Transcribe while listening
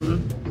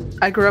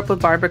I grew up with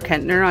Barbara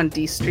Kentner on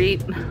D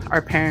Street.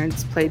 Our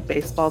parents played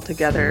baseball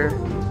together.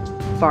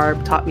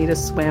 Barb taught me to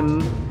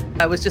swim.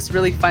 It was just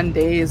really fun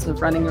days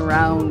of running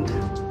around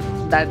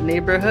that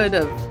neighborhood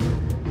of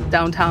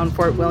downtown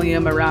Fort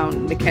William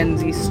around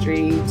Mackenzie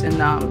Street. And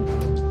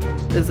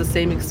there's the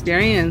same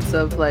experience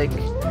of like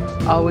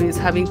always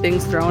having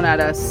things thrown at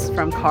us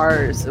from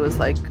cars. It was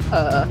like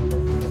a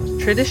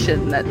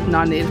tradition that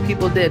non-Native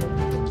people did.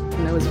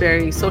 And it was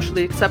very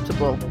socially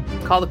acceptable.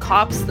 Call the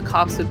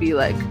cops would be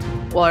like,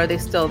 well, are they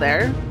still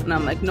there? And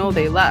I'm like, no,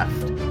 they left.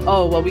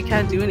 Oh, well, we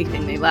can't do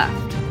anything. They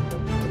left.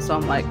 So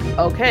I'm like,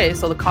 okay,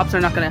 so the cops are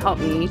not going to help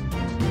me.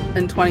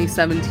 In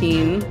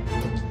 2017,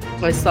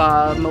 I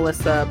saw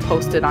Melissa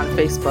posted on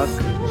Facebook.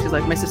 She's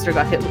like, my sister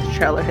got hit with a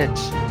trailer hitch.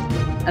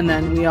 And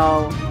then we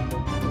all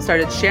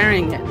started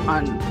sharing it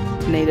on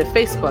Native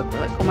Facebook.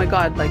 We're like, oh my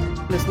God, like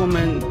this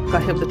woman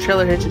got hit with a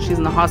trailer hitch and she's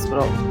in the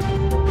hospital.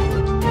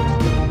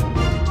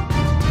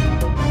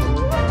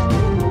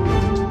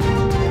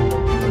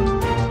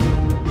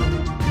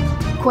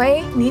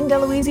 Kwe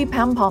Nindeluizi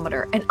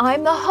Pampometer, and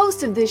I'm the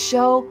host of this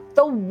show,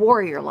 The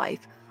Warrior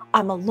Life.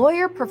 I'm a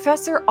lawyer,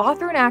 professor,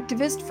 author, and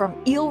activist from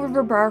Eel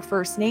River Bar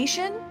First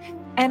Nation,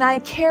 and I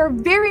care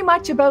very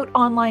much about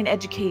online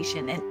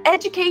education and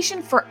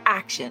education for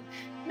action,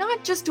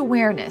 not just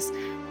awareness.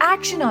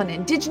 Action on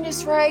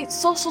Indigenous rights,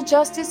 social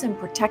justice, and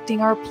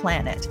protecting our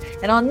planet.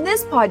 And on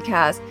this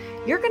podcast,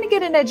 you're going to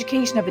get an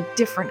education of a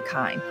different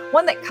kind,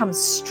 one that comes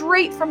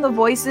straight from the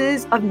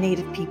voices of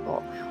Native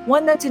people,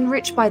 one that's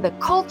enriched by the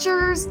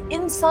cultures,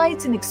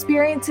 insights, and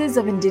experiences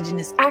of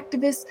Indigenous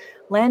activists,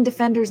 land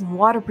defenders, and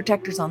water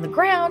protectors on the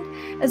ground,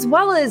 as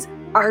well as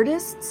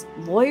artists,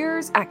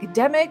 lawyers,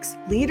 academics,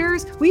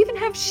 leaders. We even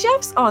have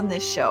chefs on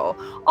this show,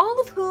 all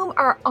of whom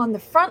are on the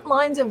front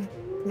lines of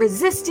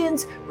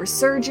resistance,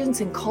 resurgence,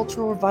 and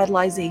cultural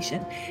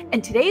revitalization.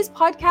 And today's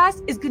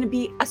podcast is going to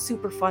be a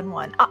super fun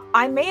one.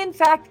 I may, in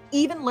fact,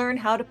 even learn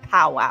how to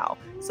powwow.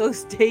 So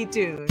stay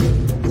tuned.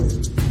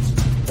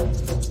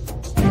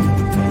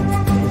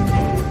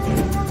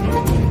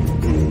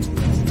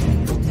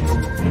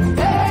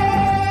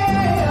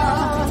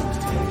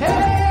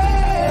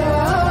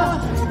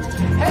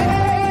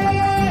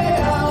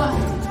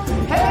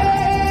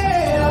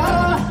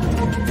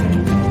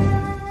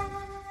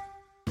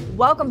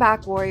 Welcome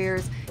back,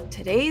 Warriors.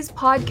 Today's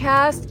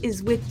podcast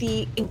is with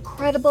the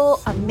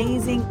incredible,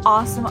 amazing,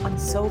 awesome, I'm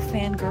so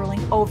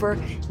fangirling over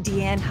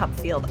Deanne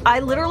Hupfield. I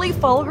literally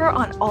follow her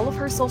on all of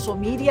her social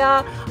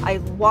media. I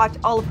watch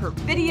all of her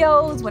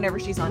videos whenever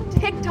she's on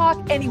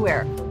TikTok,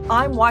 anywhere.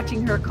 I'm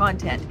watching her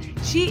content.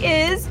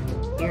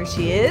 Here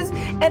she is,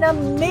 an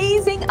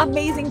amazing,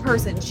 amazing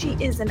person. She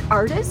is an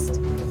artist,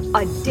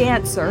 a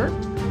dancer,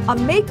 a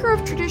maker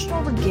of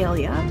traditional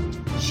regalia.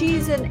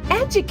 She's an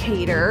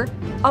educator,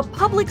 a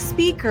public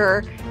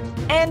speaker,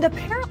 and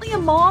apparently a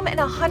mom and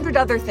 100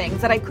 other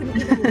things that I couldn't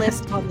even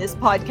list on this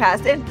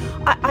podcast. And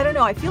I don't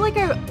know, I feel like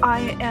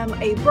I am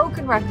a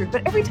broken record,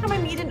 but every time I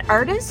meet an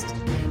artist,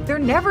 they're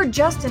never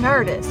just an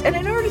artist. And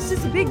an artist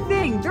is a big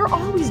thing. They're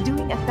always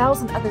doing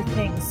 1,000 other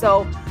things.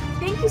 So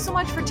thank you so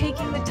much for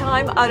taking the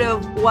time out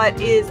of what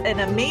is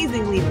an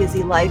amazingly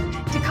busy life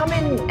to come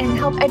in and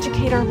help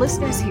educate our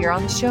listeners here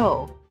on the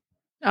show.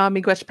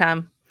 Miigwech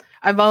Pam.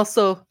 I'm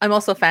also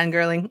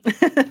fangirling.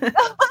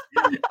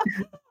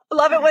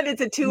 Love it when it's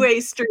a two-way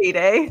street,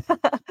 eh?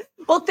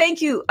 Well,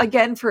 thank you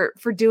again for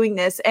doing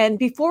this. And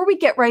before we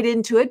get right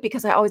into it,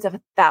 because I always have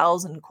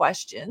 1,000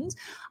 questions,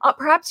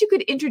 perhaps you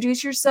could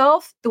introduce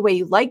yourself the way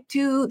you like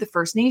to, the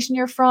First Nation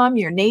you're from,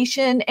 your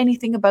nation,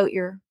 anything about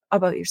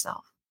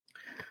yourself.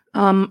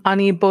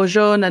 Ani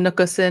Bojo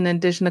Nanukasin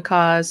Indigenous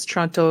Cause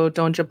Toronto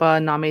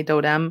Donjaba Name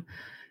Dodem.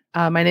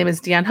 My name is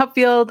Deanne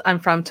Hupfield. I'm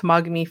from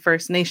Temagami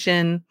First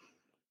Nation.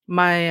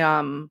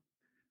 I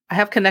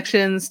have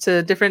connections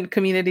to different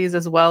communities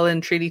as well in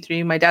Treaty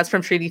 3. My dad's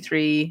from Treaty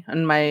 3,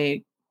 and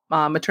my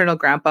maternal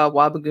grandpa,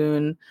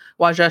 Wabagoon,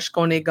 Wajash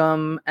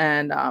Konegum,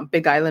 and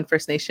Big Island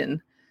First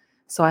Nation.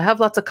 So I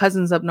have lots of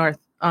cousins up north.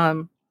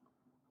 And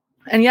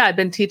yeah, I've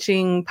been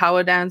teaching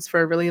powwow dance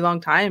for a really long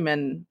time,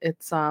 and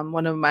it's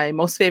one of my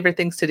most favorite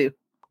things to do.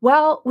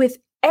 Well, with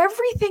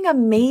everything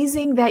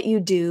amazing that you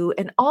do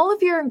and all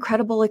of your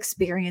incredible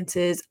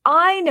experiences,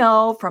 I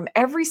know from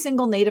every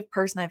single Native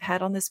person I've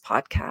had on this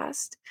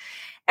podcast,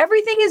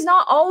 everything is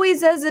not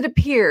always as it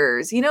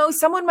appears. You know,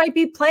 someone might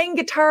be playing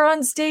guitar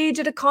on stage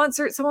at a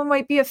concert. Someone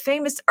might be a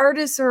famous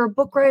artist or a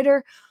book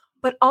writer,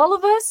 but all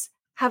of us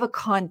have a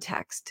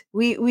context.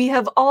 We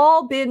have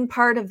all been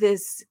part of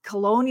this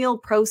colonial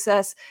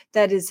process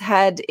that has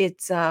had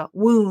its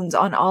wounds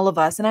on all of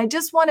us. And I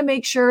just want to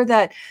make sure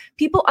that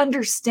people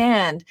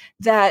understand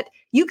that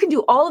you can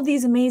do all of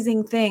these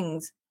amazing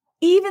things,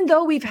 even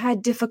though we've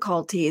had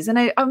difficulties.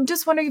 And I'm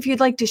just wondering if you'd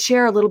like to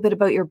share a little bit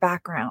about your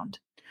background.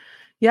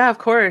 Yeah, of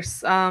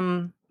course.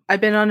 I've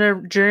been on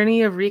a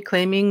journey of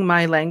reclaiming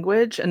my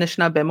language,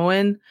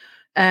 Anishinaabemowin,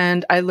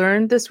 and I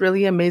learned this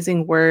really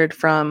amazing word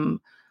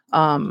from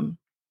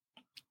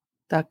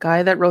that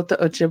guy that wrote the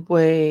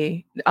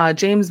Ojibwe,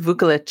 James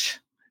Vukolich.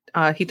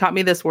 he taught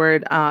me this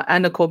word,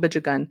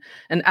 anakobijigun.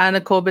 And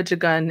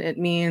anakobijigun, it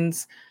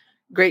means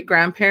great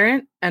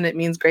grandparent and it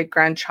means great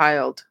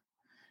grandchild.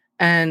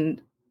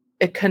 And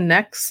it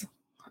connects,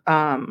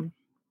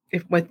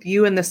 if with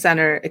you in the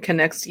center, it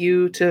connects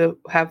you to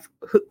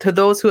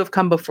those who have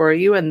come before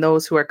you and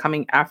those who are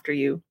coming after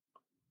you.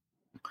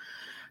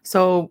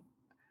 So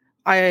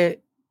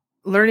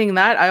learning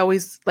that, I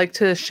always like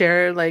to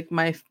share like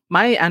my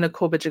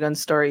anakobijigun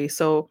story.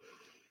 So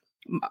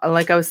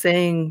like I was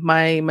saying,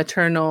 my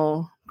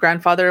maternal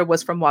grandfather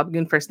was from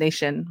Wabigoon First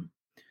Nation.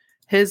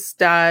 His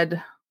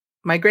dad,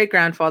 my great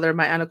grandfather,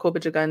 my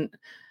anakobijigun,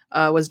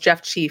 was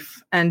Jeff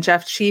Chief, and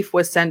Jeff Chief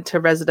was sent to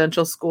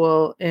residential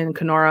school in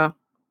Kenora,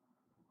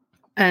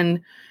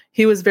 and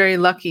he was very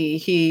lucky.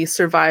 He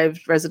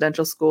survived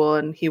residential school,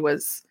 and he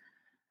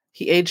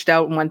aged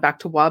out and went back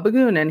to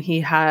Wabigoon, and he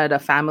had a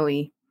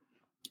family.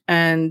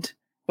 And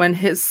when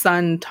his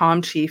son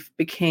Tom Chief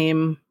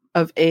became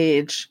of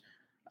age,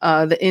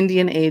 the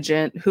Indian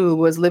agent who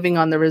was living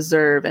on the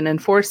reserve and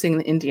enforcing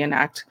the Indian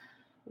Act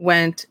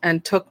went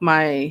and took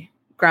my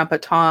grandpa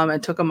Tom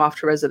and took him off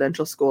to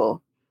residential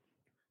school.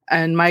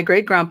 And my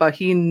great grandpa,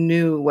 he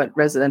knew what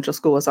residential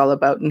school was all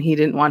about, and he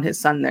didn't want his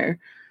son there.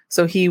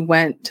 So he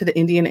went to the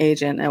Indian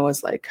agent and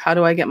was like, how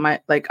do I get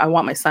I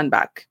want my son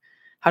back.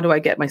 How do I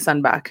get my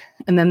son back?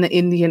 And then the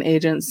Indian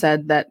agent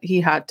said that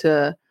he had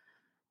to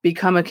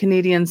become a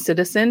Canadian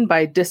citizen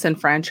by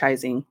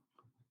disenfranchising.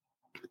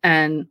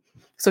 And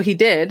so he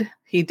did.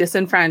 He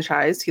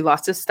disenfranchised. He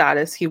lost his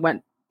status. He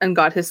went and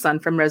got his son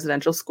from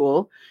residential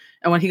school.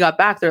 And when he got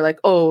back, they're like,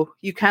 oh,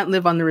 you can't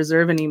live on the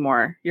reserve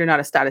anymore. You're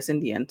not a status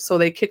Indian. So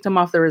they kicked him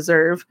off the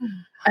reserve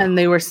and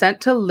they were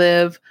sent to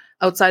live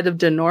outside of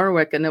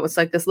Denorwick. And it was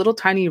like this little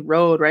tiny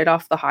road right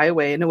off the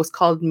highway. And it was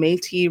called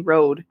Métis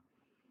Road.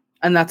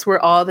 And that's where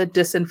all the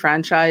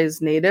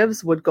disenfranchised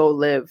natives would go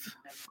live,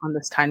 on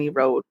this tiny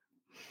road.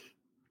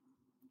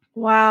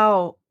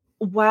 Wow.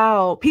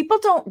 Wow. People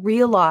don't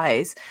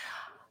realize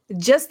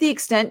just the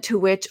extent to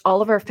which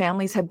all of our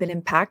families have been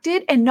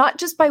impacted, and not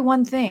just by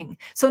one thing.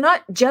 So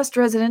not just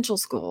residential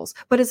schools,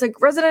 but it's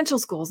like residential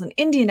schools and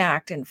Indian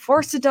Act and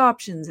forced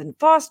adoptions and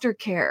foster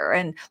care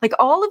and like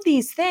all of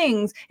these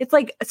things. It's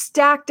like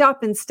stacked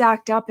up in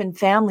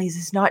families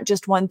is not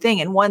just one thing,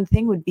 and one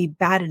thing would be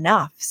bad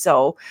enough.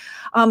 So,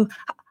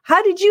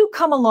 how did you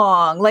come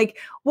along? Like,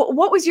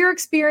 what was your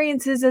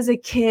experiences as a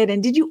kid?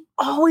 And did you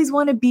always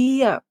want to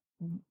be a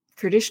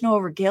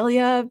traditional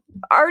regalia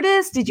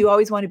artist? Did you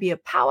always want to be a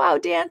powwow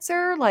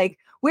dancer? Like,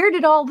 where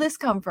did all this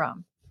come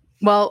from?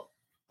 Well,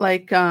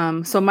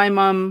 so my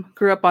mom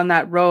grew up on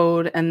that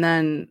road, and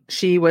then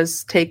she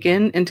was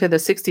taken into the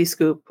 60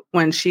 scoop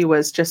when she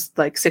was just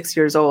like 6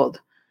 years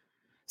old.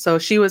 So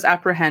she was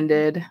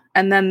apprehended,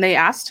 and then they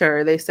asked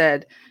her, they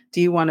said,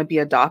 do you want to be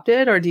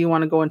adopted or do you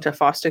want to go into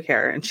foster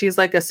care? And she's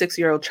like a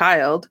 6-year-old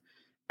child.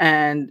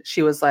 And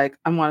she was like,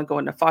 I want to go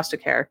into foster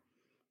care.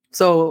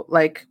 So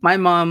like my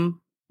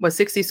mom was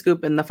 60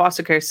 scoop in the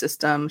foster care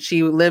system.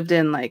 She lived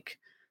in like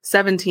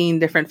 17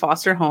 different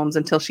foster homes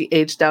until she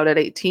aged out at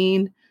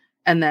 18.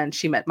 And then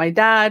she met my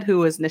dad, who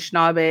was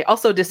Anishinaabe,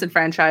 also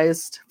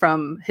disenfranchised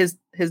from his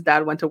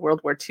dad went to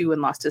World War II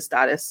and lost his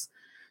status.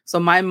 So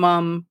my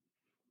mom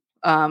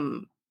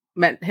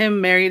met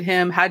him, married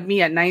him, had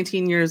me at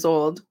 19 years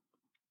old.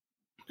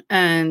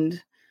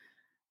 And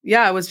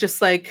yeah, it was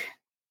just like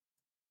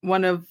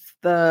one of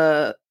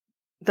the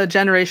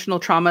generational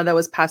trauma that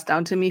was passed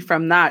down to me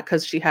from that,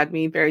 because she had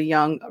me very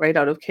young, right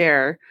out of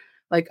care.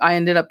 Like I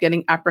ended up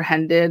getting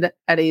apprehended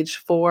at age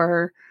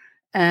 4.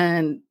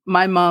 And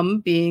my mom,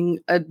 being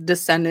a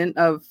descendant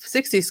of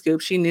 60 Scoop,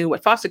 she knew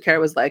what foster care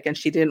was like, and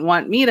she didn't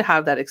want me to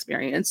have that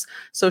experience.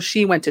 So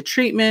she went to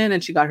treatment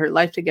and she got her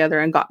life together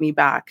and got me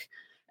back.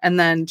 And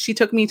then she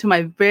took me to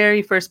my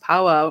very first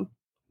powwow.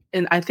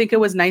 And I think it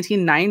was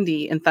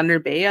 1990 in Thunder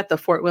Bay at the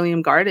Fort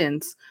William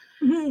Gardens.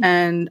 Mm-hmm.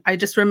 And I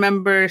just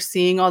remember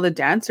seeing all the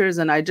dancers,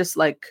 and I just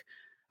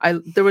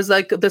there was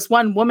like this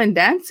one woman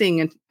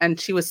dancing and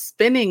she was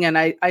spinning, and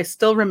I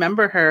still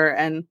remember her.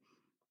 And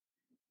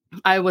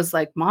I was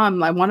like,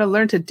 Mom, I want to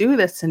learn to do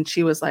this. And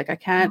she was like, I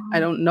can't, I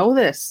don't know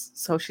this.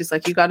 So she's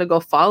like, you got to go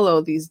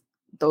follow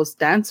those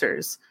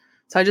dancers.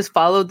 So I just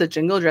followed the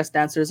jingle dress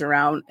dancers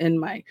around in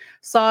my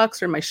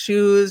socks or my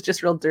shoes,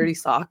 just real dirty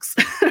socks,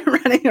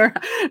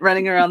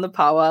 running around the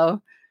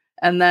powwow.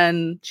 And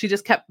then she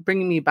just kept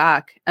bringing me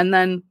back. And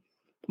then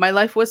my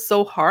life was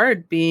so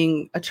hard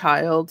being a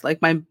child.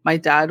 Like my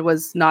dad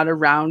was not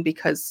around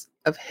because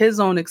of his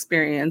own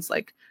experience,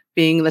 like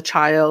being the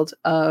child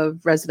of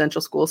residential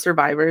school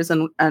survivors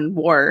and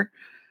war.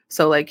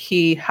 So like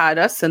he had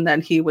us, and then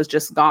he was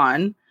just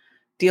gone,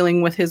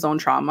 dealing with his own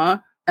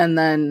trauma. And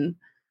then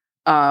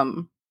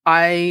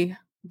I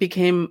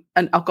became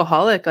an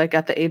alcoholic like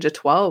at the age of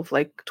 12,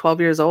 like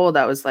 12 years old.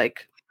 I was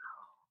like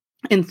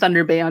in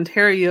Thunder Bay,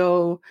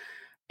 Ontario,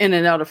 in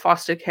and out of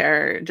foster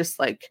care, just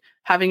like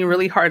having a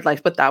really hard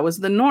life. But that was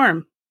the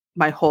norm.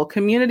 My whole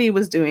community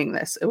was doing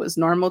this. It was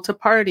normal to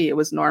party. It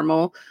was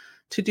normal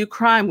to do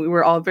crime. We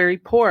were all very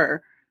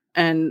poor,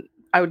 and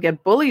I would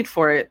get bullied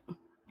for it.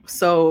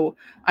 So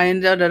I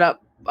ended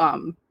up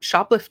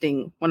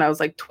shoplifting when I was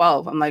like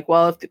 12. I'm like,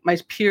 well, if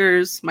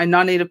my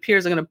non-native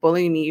peers are going to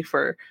bully me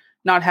for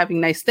not having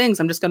nice things,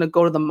 I'm just going to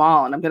go to the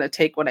mall and I'm going to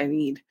take what I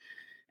need.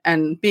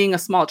 And being a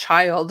small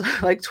child,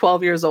 like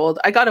 12 years old,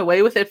 I got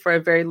away with it for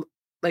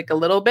a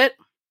little bit.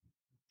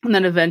 And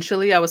then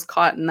eventually I was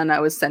caught and then I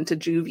was sent to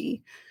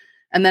juvie.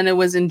 And then it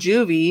was in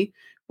juvie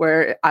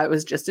where I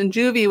was just in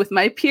juvie with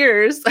my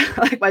peers.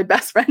 Like my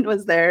best friend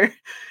was there,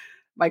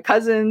 my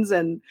cousins,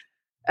 and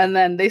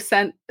then they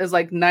sent as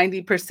like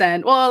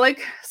 90%, well,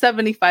 like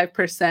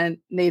 75%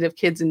 native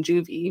kids in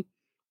juvie.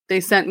 They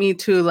sent me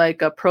to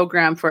like a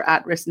program for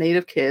at-risk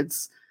native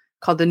kids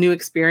called the New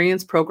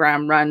Experience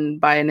program run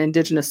by an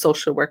indigenous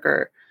social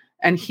worker.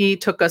 And he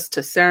took us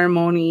to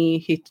ceremony,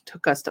 he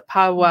took us to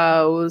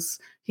powwows,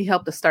 he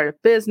helped us start a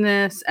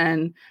business,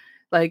 and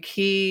like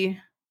he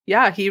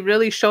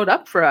really showed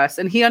up for us,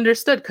 and he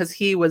understood because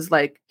he was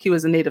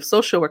a native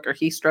social worker.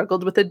 He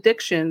struggled with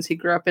addictions, he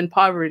grew up in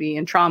poverty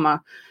and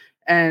trauma,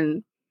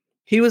 and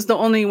he was the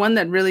only one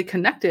that really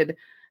connected.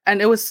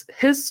 And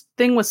his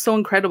thing was so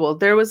incredible.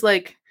 It was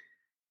like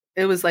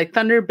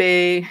Thunder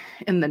Bay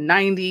in the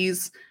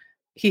 90s.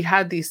 He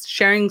had these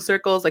sharing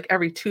circles like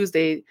every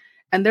Tuesday,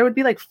 and there would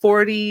be like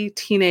 40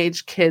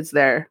 teenage kids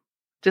there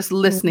just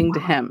listening to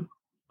him.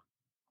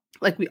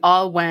 Like we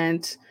all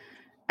went,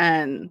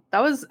 and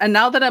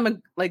now that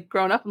I'm like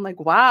grown up, I'm like,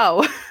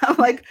 wow. I'm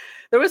like,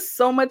 there was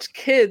so much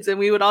kids, and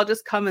we would all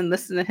just come and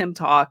listen to him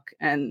talk.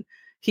 And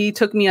he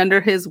took me under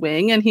his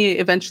wing, and he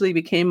eventually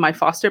became my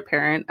foster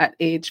parent at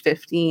age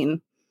 15.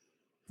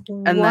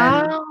 And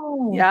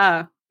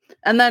Wow.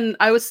 And then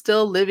I was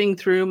still living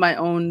through my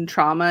own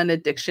trauma and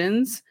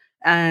addictions,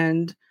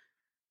 and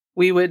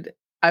I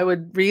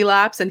would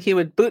relapse and he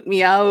would boot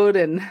me out,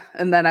 and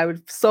then I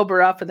would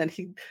sober up, and then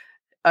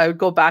I would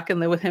go back and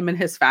live with him and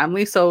his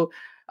family. So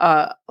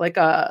I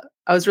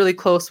was really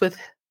close with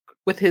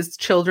his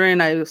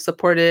children. I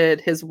supported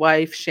his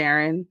wife,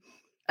 Sharon.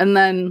 And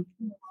then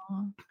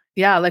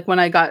like when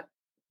I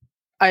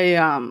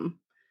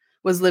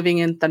was living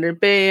in Thunder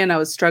Bay and I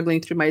was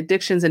struggling through my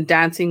addictions, and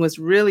dancing was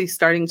really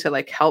starting to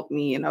like help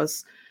me. And I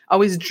was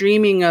always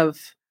dreaming of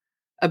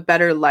a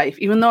better life,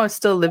 even though I was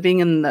still living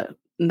in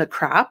the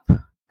crap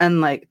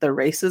and like the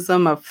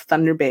racism of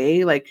Thunder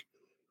Bay. Like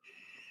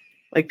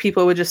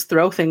people would just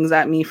throw things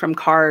at me from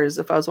cars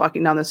if I was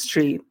walking down the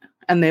street,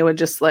 and they would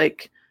just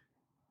like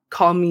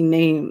call me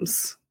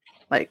names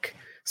like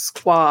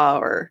squaw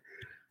or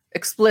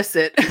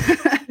explicit.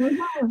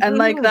 And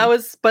like that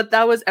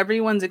was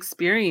everyone's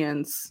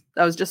experience.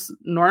 That was just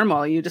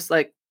normal. You just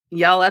like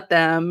yell at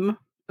them.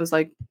 It was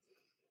like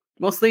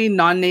mostly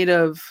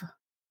non-native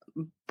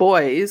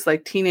boys,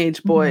 like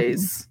teenage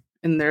boys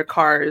in their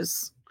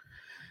cars.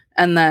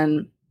 And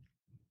then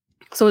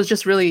so it was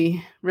just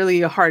really,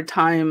 really a hard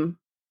time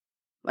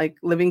like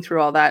living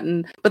through all that.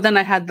 But then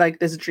I had like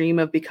this dream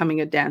of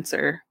becoming a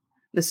dancer,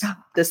 this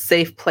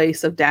safe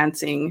place of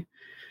dancing.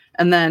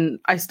 And then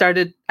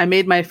I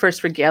made my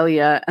first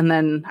regalia, and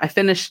then I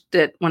finished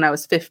it when I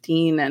was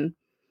 15. And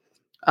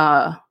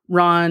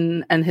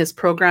Ron and his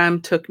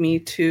program took me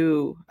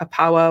to a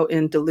powwow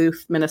in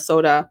Duluth,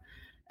 Minnesota.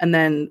 And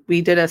then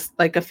we did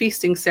a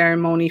feasting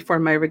ceremony for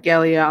my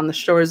regalia on the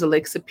shores of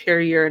Lake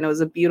Superior. And it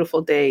was a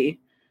beautiful day.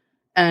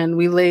 And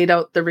we laid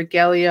out the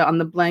regalia on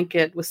the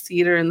blanket with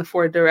cedar in the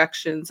 4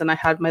 directions. And I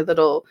had my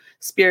little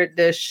spirit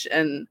dish,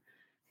 and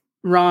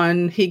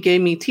Ron, he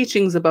gave me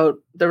teachings about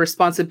the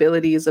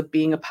responsibilities of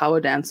being a powwow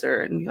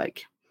dancer. And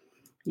like,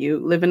 you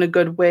live in a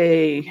good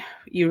way,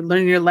 you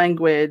learn your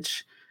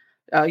language,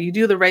 you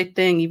do the right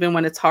thing even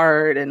when it's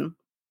hard. And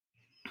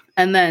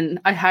then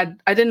I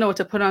didn't know what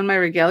to put on my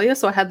regalia,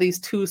 so I had these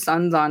 2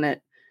 suns on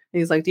it. And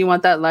he's like, do you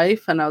want that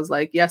life? And I was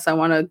like, yes, I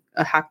want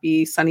a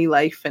happy, sunny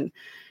life. And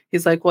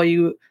he's like,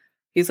 you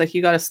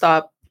got to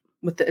stop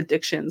with the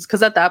addictions.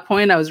 Because at that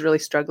point I was really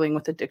struggling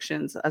with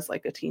addictions as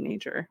like a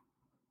teenager.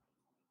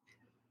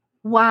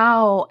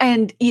 Wow.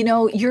 And,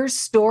 your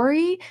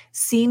story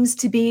seems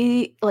to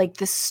be like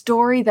the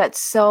story that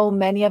so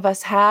many of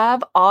us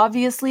have.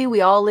 Obviously,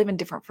 we all live in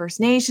different First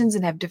Nations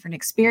and have different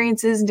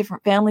experiences and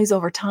different families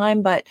over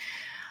time. But,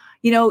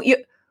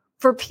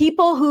 for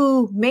people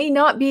who may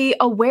not be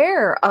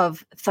aware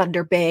of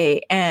Thunder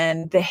Bay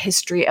and the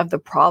history of the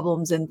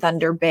problems in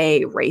Thunder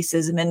Bay,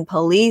 racism in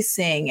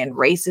policing and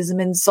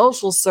racism in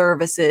social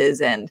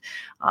services, and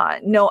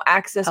no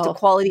access to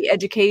quality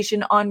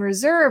education on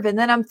reserve. And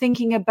then I'm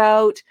thinking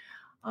about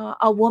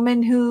a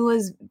woman who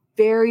was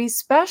very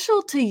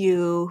special to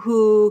you,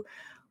 who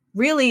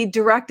really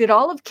directed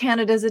all of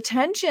Canada's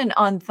attention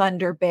on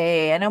Thunder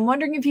Bay. And I'm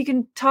wondering if you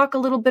can talk a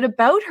little bit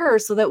about her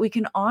so that we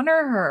can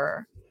honor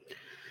her.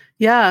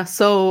 Yeah,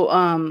 so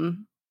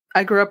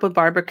I grew up with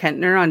Barbara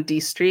Kentner on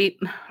D Street.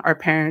 Our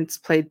parents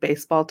played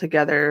baseball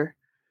together.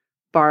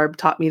 Barb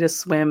taught me to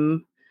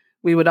swim.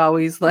 We would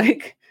always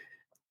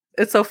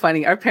it's so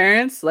funny. Our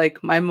parents,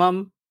 like my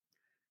mom,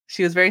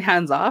 she was very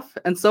hands off,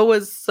 and so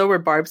were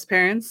Barb's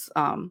parents.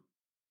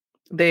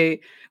 We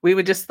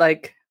would just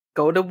like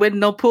go to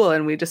Windmill Pool,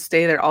 and we just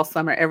stay there all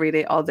summer, every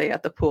day, all day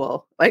at the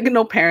pool. Like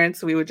no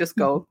parents, we would just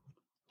go.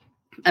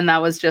 And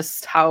that was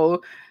just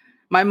how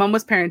my mom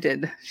was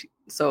parented.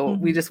 So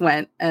we just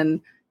went,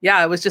 and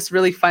yeah, it was just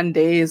really fun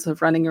days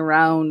of running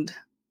around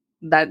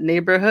that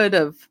neighborhood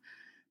of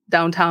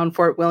downtown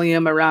Fort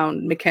William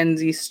around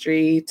Mackenzie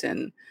Street.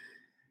 And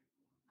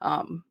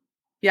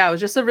yeah, it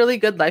was just a really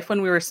good life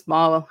when we were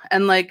small.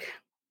 And like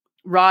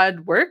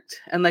Rod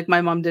worked, and like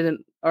my mom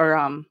didn't,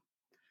 or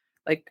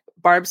like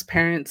Barb's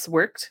parents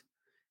worked,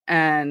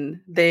 and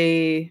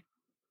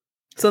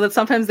so that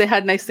sometimes they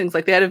had nice things,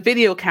 like they had a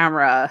video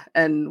camera,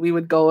 and we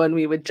would go and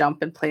we would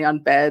jump and play on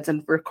beds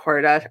and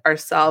record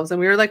ourselves. And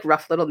we were like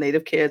rough little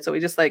native kids, so we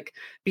just like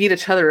beat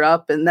each other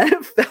up and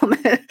then film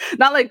it.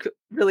 Not like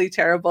really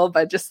terrible,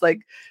 but just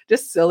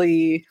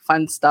silly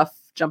fun stuff,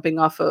 jumping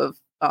off of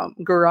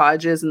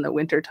garages in the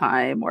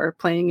wintertime, or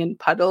playing in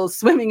puddles,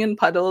 swimming in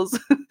puddles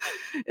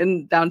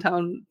in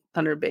downtown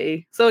Thunder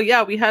Bay. So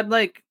yeah, we had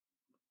like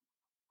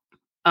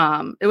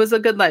it was a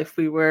good life.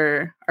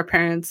 Our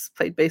parents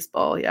played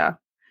baseball, yeah.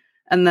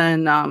 And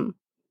then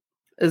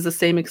is the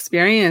same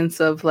experience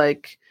of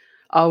like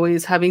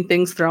always having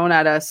things thrown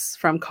at us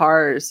from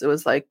cars. It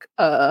was like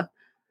a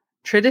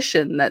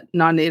tradition that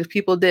non-native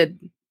people did,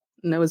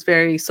 and it was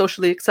very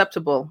socially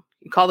acceptable.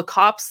 You call the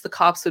cops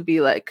would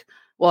be like,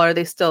 well, are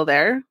they still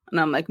there? And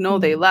I'm like, no,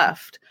 they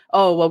left.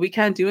 Oh, well, we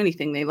can't do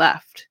anything, they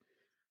left.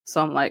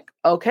 So I'm like,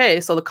 okay,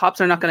 so the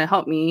cops are not going to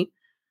help me.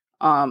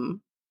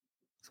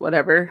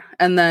 Whatever.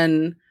 And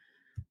then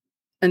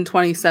in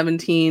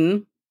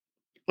 2017,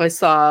 I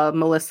saw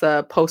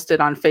Melissa posted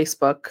on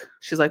Facebook.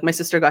 She's like, my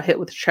sister got hit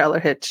with a trailer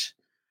hitch.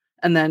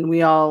 And then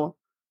we all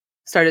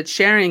started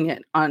sharing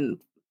it on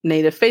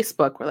Native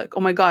Facebook. We're like,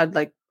 oh my God,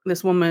 like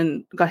this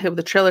woman got hit with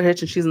a trailer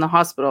hitch and she's in the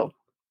hospital.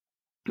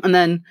 And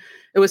then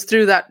it was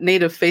through that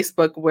Native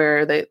Facebook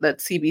where that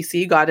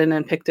CBC got in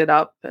and picked it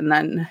up, and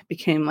then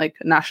became like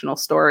a national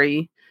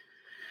story.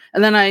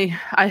 And then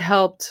I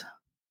helped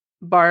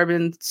Barb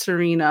and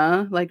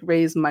Serena like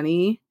raise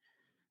money,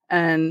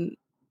 and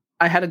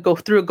I had to go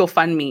through a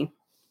GoFundMe,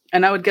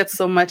 and I would get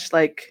so much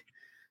like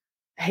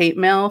hate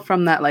mail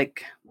from that.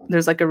 Like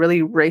there's like a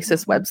really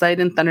racist website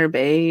in Thunder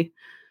Bay,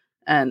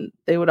 and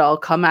they would all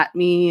come at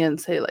me and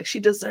say like she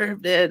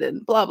deserved it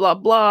and blah blah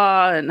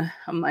blah. And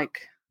I'm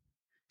like,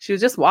 she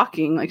was just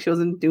walking, like she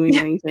wasn't doing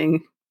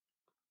anything.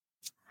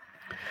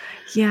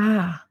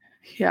 Yeah.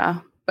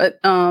 But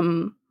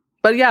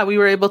yeah, we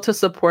were able to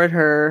support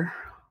her,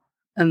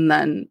 and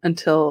then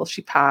until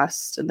she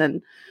passed, and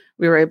then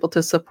we were able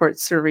to support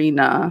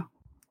Serena,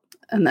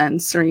 and then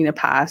Serena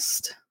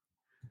passed.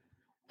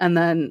 And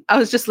then I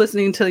was just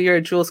listening to your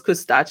Jules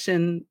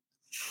Kustachin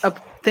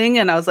thing,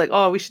 and I was like,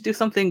 oh, we should do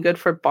something good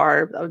for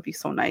Barb. That would be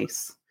so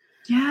nice.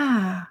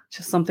 Yeah.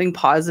 Just something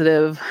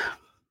positive.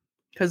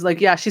 Because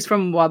like, yeah, she's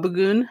from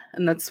Wabigoon,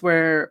 and that's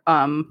where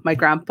my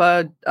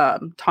grandpa,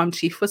 Tom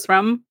Chief, was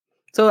from.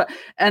 So,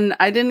 and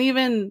I didn't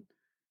even,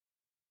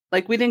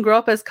 like, we didn't grow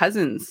up as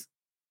cousins.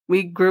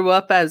 We grew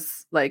up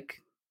as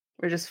like,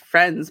 we're just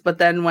friends. But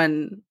then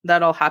when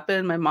that all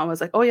happened, my mom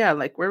was like, oh yeah,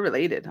 like we're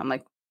related. I'm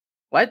like,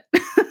 what?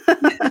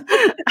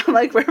 I'm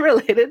like, we're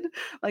related?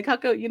 Like, how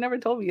come you never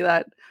told me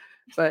that?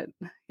 But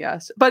yeah,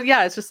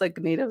 it's just like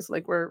natives,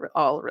 like we're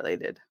all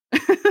related.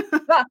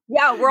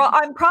 Yeah,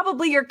 I'm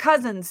probably your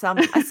cousin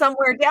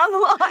somewhere down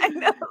the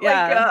line.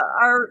 Like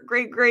our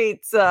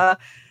greats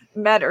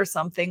met or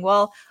something.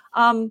 Well,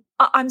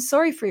 I'm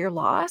sorry for your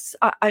loss.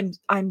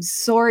 I'm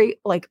sorry,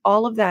 like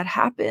all of that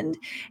happened,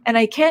 and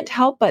I can't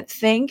help but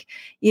think,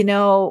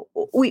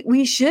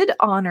 we should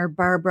honor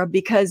Barbara,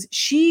 because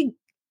she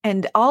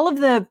and all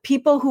of the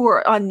people who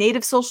are on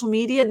Native social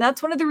media, and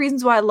that's one of the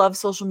reasons why I love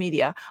social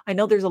media. I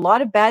know there's a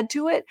lot of bad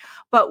to it,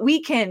 but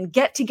we can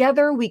get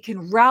together, we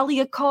can rally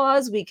a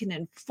cause, we can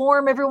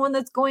inform everyone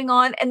that's going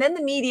on, and then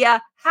the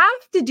media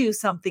have to do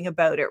something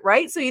about it,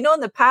 right? So, in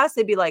the past,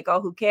 they'd be like, oh,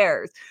 who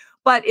cares?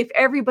 But if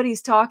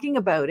everybody's talking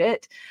about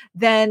it,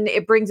 then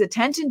it brings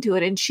attention to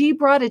it. And she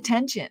brought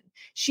attention.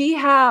 She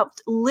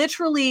helped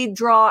literally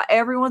draw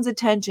everyone's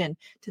attention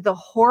to the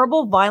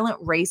horrible, violent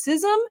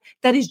racism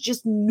that is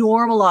just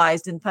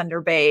normalized in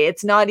Thunder Bay.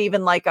 It's not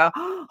even like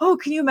oh,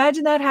 can you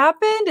imagine that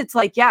happened? It's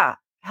like, yeah,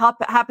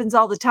 happens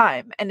all the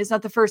time. And it's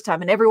not the first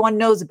time. And everyone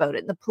knows about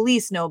it. And the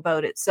police know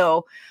about it.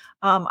 So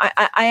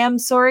I am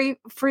sorry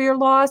for your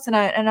loss. And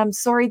I'm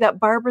sorry that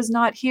Barbara's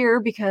not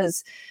here,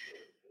 because,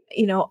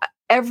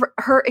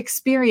 her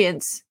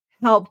experience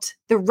helped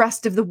the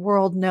rest of the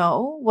world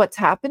know what's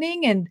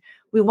happening. And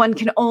one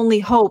can only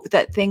hope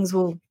that things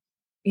will,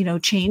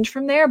 change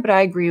from there. But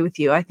I agree with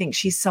you. I think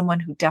she's someone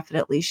who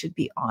definitely should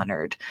be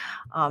honored.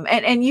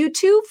 And you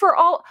too, for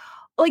all,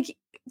 like,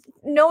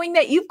 knowing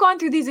that you've gone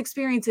through these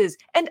experiences,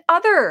 and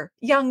other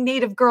young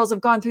Native girls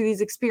have gone through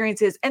these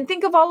experiences. And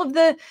think of all of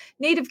the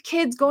Native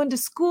kids going to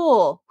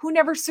school who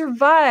never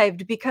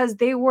survived because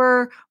they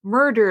were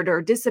murdered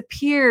or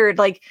disappeared.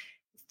 Like,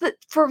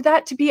 for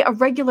that to be a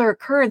regular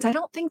occurrence, I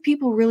don't think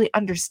people really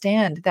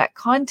understand that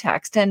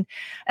context. And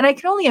I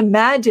can only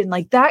imagine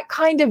like that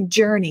kind of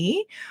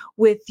journey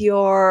with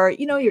your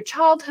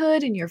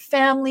childhood and your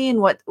family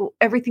and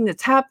everything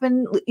that's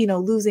happened,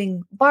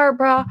 losing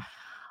Barbara.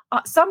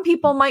 some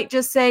people might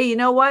just say, you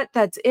know what,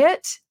 that's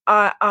it.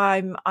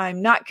 I'm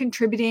not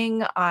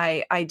contributing.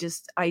 I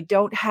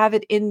don't have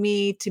it in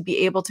me to be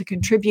able to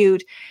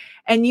contribute.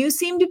 And you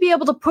seem to be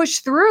able to push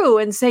through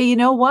and say, you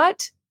know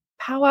what,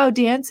 powwow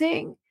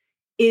dancing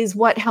is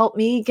what helped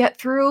me get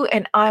through,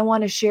 and I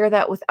want to share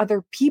that with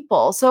other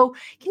people. So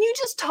can you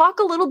just talk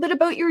a little bit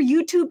about your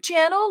YouTube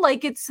channel?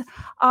 Like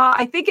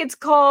I think it's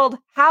called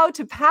How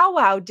to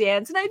Powwow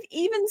Dance. And I've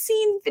even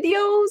seen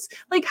videos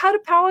like how to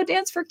powwow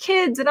dance for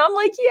kids. And I'm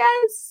like,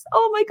 yes,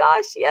 oh my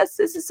gosh, yes,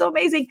 this is so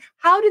amazing.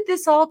 How did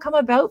this all come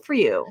about for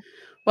you?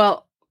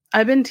 Well,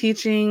 I've been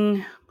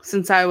teaching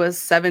since I was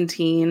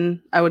 17.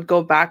 I would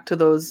go back to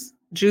those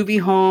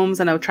juvie homes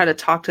and I would try to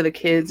talk to the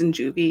kids in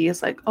juvie.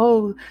 It's like,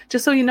 oh,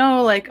 just so you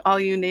know, like all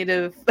you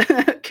native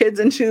kids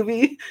in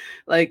juvie,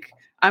 like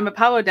I'm a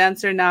powwow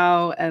dancer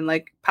now, and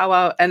like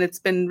powwow, and it's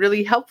been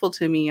really helpful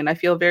to me, and I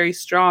feel very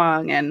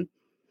strong. And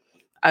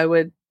I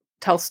would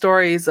tell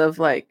stories of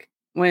like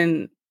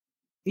when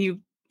you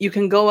you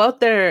can go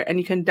out there and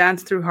you can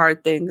dance through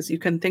hard things. You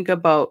can think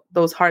about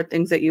those hard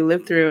things that you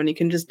live through, and you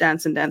can just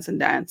dance and dance and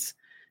dance.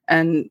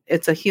 And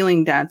it's a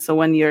healing dance. So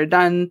when you're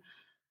done,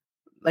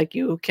 like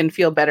you can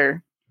feel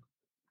better.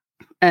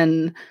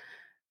 And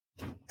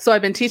so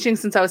I've been teaching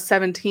since I was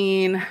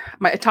 17.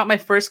 I taught my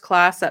first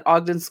class at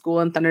Ogden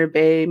School in Thunder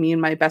Bay. Me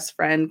and my best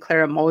friend,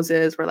 Clara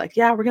Moses, were like,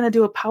 yeah, we're going to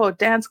do a powwow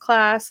dance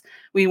class.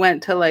 We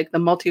went to like the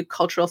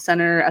Multicultural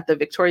Center at the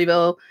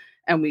Victoriaville,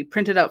 and we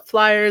printed out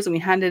flyers and we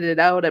handed it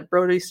out at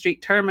Brodie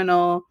Street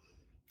Terminal.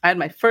 I had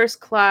my first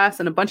class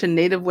and a bunch of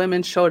Native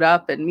women showed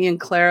up, and me and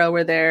Clara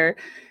were there.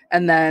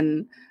 And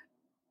then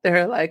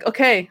they're like,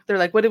 okay, they're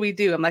like, what do we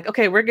do? I'm like,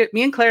 okay,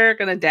 me and Claire are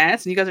going to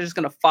dance and you guys are just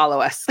going to follow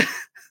us.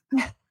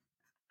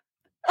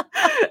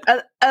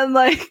 and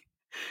like,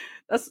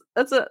 that's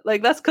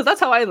because that's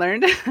how I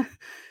learned.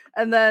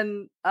 And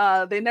then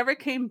they never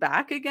came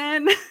back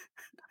again.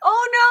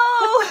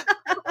 Oh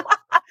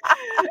no.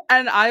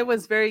 And I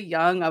was very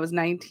young. I was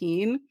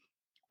 19.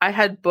 I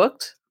had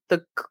booked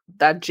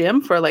that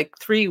gym for like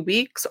 3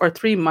 weeks or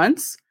 3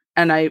 months.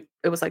 And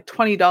it was like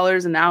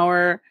 $20 an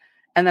hour.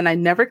 And then I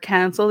never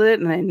canceled it,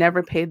 and I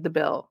never paid the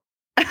bill.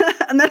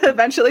 And then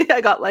eventually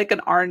I got like an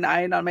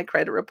R9 on my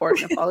credit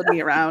report, and it followed me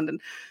around. And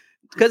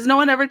because no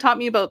one ever taught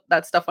me about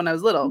that stuff when I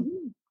was little.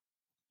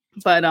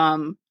 But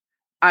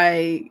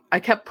I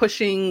kept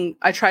pushing.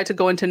 I tried to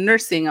go into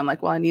nursing. I'm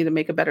like, well, I need to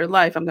make a better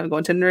life. I'm going to go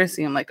into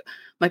nursing. I'm like,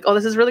 oh,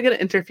 this is really going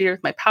to interfere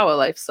with my powwow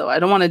life. So I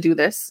don't want to do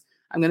this.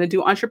 I'm going to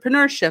do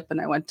entrepreneurship. And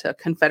I went to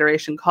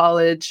Confederation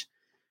College.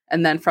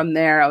 And then from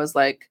there,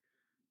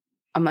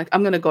 I'm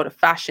going to go to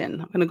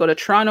fashion. I'm going to go to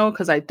Toronto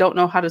because I don't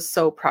know how to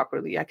sew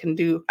properly. I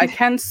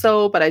can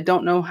sew, but I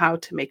don't know how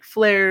to make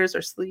flares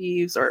or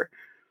sleeves or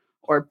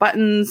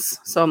buttons.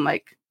 So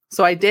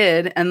so I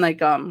did. And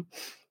like,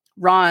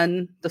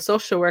 Ron, the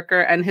social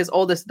worker, and his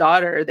oldest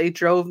daughter, they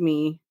drove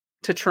me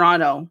to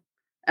Toronto,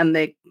 and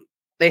they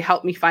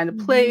helped me find a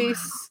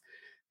place.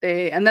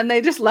 And then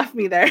they just left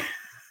me there.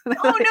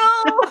 Oh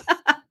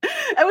no.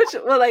 And which,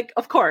 well, like,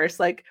 of course,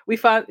 like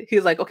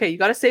he's like, okay, you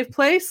got a safe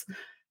place.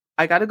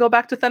 I got to go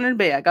back to Thunder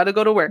Bay. I got to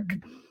go to work.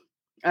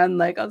 And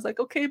like, I was like,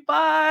 okay,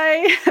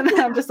 bye. And then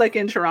I'm just like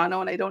in Toronto,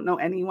 and I don't know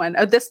anyone.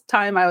 At this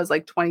time, I was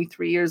like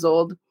 23 years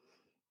old,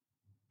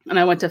 and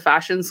I went to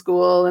fashion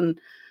school, and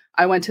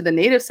I went to the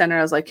Native Center.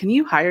 I was like, can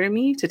you hire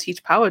me to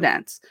teach powwow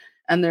dance?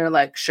 And they're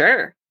like,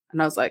 sure.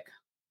 And I was like,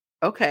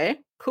 okay,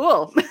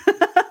 cool.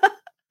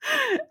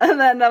 And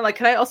then I'm like,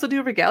 can I also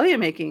do regalia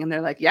making? And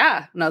they're like,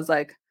 yeah. And I was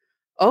like,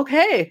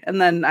 okay.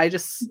 And then I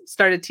just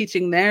started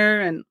teaching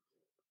there, and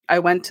I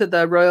went to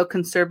the Royal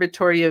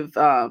Conservatory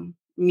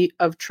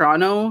of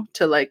Toronto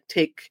to like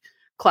take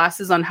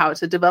classes on how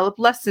to develop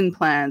lesson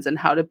plans and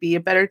how to be a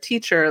better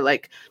teacher,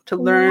 like to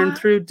learn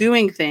through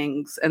doing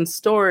things and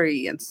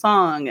story and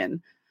song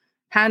and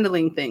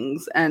handling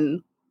things.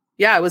 And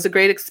yeah, it was a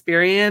great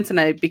experience, and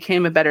I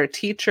became a better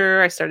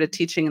teacher. I started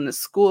teaching in the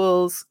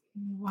schools.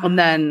 Wow. And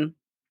then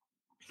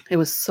it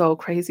was so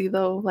crazy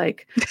though.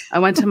 Like I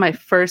went to my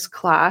first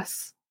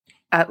class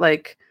at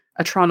like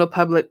a Toronto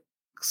public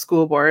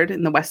school board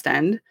in the West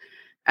End,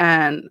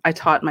 and I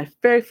taught my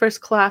very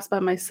first class by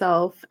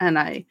myself, and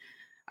I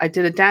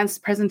did a dance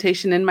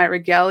presentation in my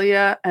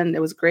regalia, and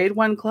it was grade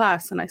 1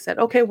 class. And I said,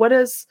 okay, what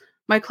does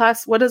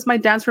my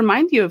dance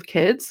remind you of,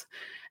 kids?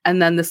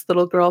 And then this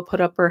little girl put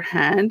up her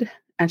hand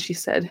and she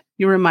said,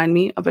 you remind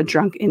me of a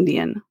drunk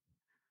Indian.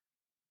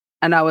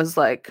 And I was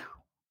like,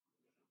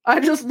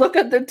 I just look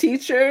at the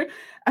teacher,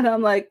 and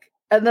I'm like,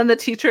 and then the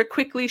teacher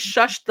quickly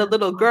shushed the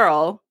little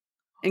girl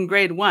in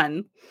grade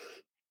 1.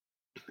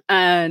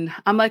 And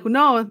I'm like,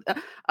 no,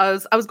 I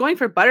was going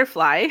for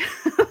butterfly.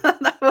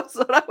 That was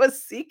what I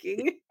was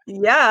seeking.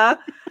 Yeah.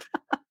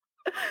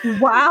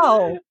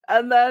 Wow.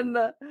 And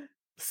then,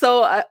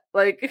 so I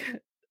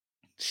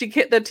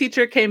the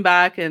teacher came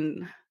back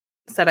and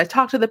said, I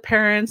talked to the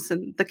parents,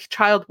 and the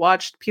child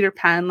watched Peter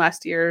Pan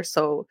last year.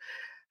 So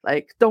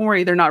like, don't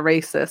worry, they're not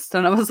racist.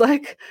 And I was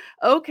like,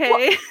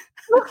 okay.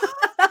 What is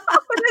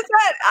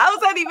that? How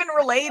is that even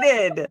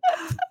related?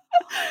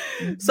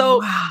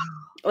 So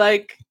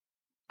like,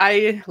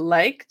 I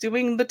like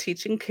doing the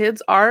teaching.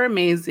 Kids are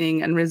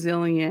amazing and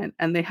resilient,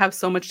 and they have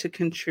so much to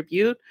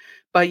contribute.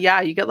 But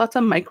yeah, you get lots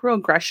of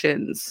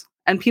microaggressions,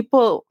 and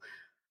people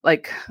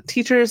like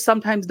teachers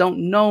sometimes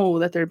don't know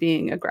that they're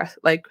being aggressive,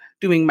 like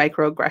doing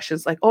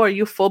microaggressions, like, oh, are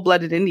you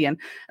full-blooded Indian?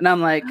 And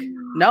I'm like,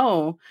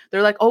 no.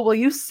 They're like, oh, well,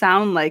 you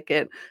sound like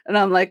it. And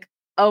I'm like,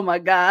 oh my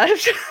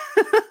gosh.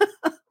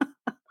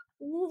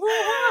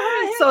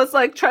 So it's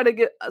like trying to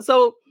get,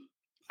 so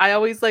I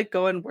always like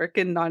go and work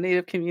in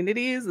non-native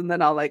communities, and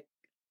then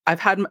I've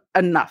had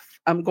enough.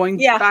 I'm going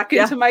back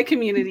into my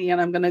community, and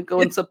I'm going to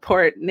go and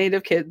support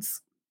Native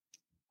kids.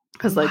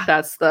 Cause like,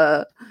 that's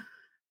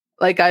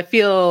like, I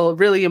feel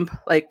really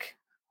like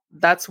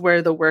that's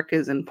where the work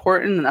is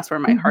important. And that's where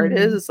my heart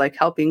is like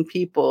helping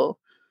people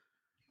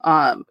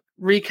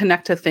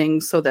reconnect to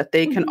things so that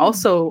they can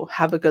also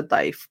have a good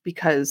life.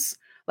 Because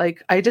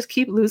like, I just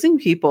keep losing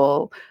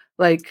people,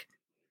 like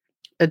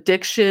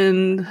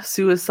addiction,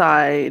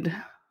 suicide,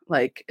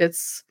 like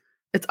it's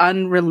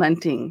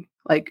unrelenting,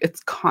 like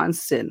it's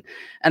constant.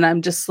 And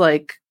I'm just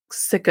like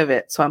sick of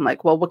it. So I'm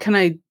like, well, what can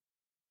I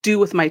do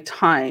with my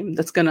time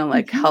that's going to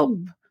like help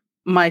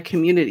my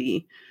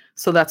community?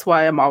 So that's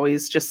why I'm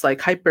always just like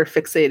hyper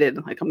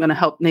fixated. Like, I'm going to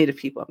help Native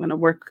people. I'm going to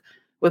work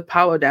with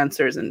powwow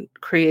dancers and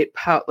create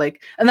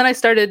like, and then I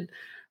started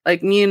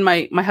like, me and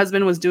my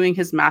husband was doing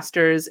his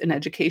master's in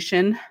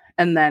education.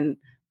 And then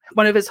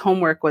one of his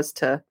homework was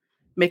to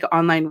make an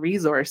online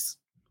resource.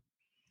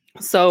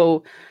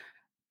 So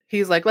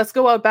he's like, let's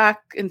go out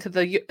back into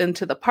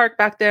the park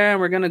back there, and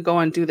we're going to go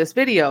and do this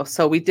video.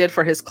 So we did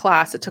for his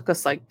class. It took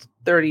us like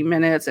 30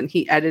 minutes, and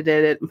he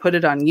edited it and put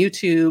it on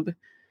YouTube.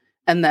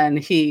 And then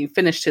he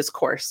finished his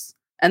course.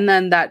 And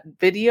then that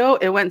video,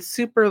 it went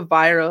super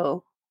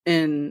viral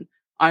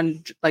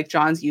on like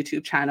John's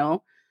YouTube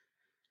channel.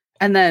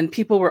 And then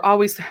people were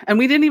always, and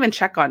we didn't even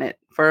check on it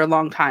for a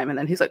long time. And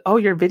then he's like, oh,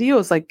 your video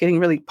is like getting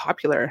really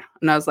popular.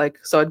 And I was like,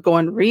 so I'd go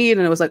and read,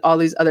 and it was like all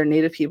these other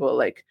Native people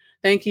like,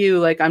 thank you.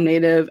 Like, I'm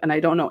Native and I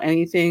don't know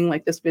anything.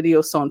 Like, this video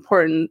is so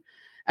important.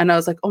 And I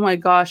was like, oh my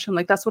gosh. I'm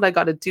like, that's what I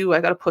got to do. I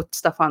got to put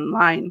stuff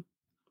online.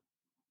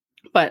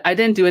 But I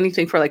didn't do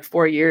anything for like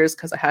 4 years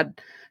because I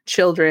had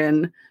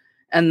children.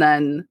 And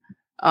then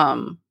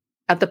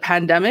at the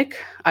pandemic,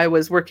 I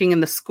was working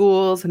in the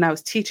schools, and I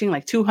was teaching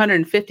like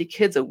 250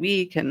 kids a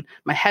week, and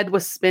my head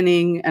was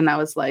spinning. And I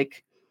was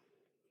like,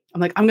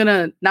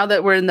 now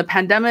that we're in the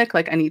pandemic,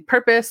 like, I need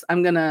purpose.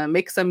 I'm going to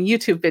make some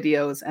YouTube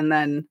videos. And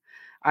then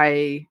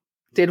I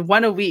did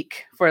one a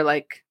week for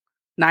like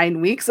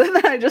 9 weeks, and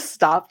then I just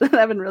stopped, and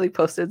I haven't really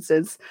posted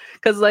since.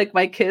 Because like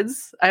my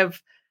kids, I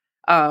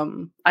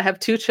have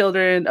 2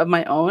 children of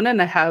my own,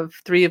 and I have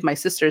 3 of my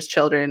sister's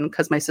children,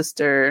 because my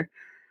sister,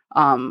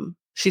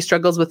 she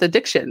struggles with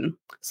addiction.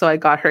 So I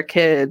got her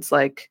kids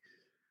like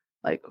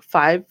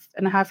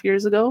 5.5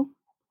 years ago.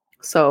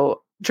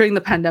 So during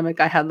the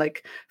pandemic, I had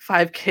like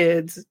 5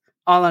 kids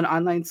all in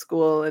online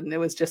school, and it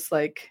was just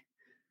like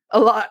a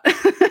lot.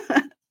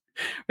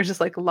 We're just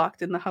like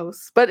locked in the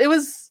house, but it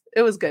was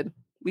good.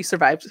 We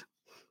survived.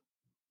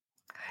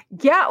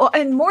 Yeah, well,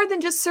 and more than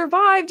just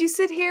survived, you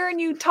sit here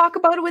and you talk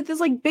about it with this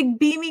like big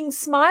beaming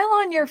smile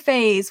on your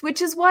face,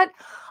 which is what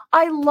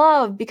I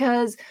love,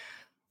 because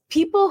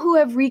people who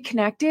have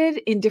reconnected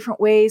in different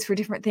ways for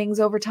different things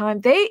over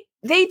time,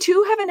 they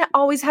too haven't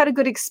always had a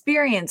good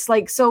experience.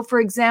 Like, so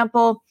for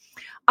example,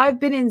 I've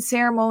been in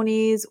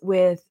ceremonies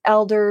with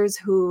elders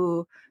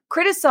who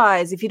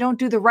criticize if you don't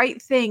do the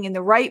right thing in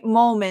the right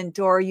moment,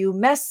 or you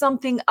mess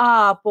something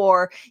up,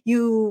 or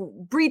you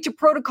breach a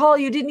protocol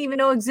you didn't even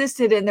know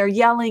existed, and they're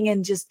yelling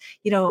and just,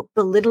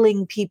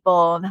 belittling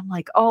people. And I'm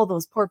like, oh,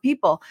 those poor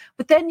people.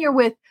 But then you're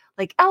with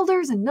like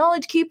elders and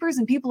knowledge keepers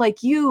and people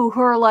like you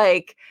who are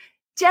like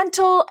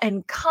gentle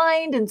and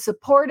kind and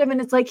supportive. And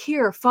it's like,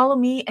 here, follow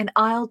me, and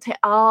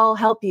I'll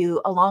help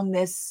you along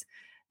this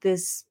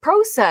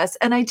process.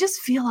 And I just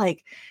feel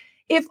like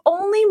if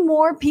only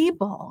more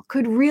people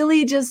could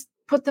really just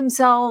put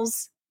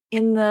themselves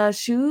in the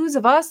shoes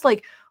of us,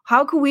 like,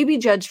 how can we be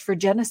judged for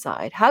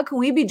genocide? How can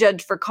we be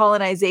judged for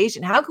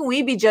colonization? How can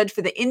we be judged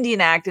for the Indian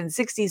Act and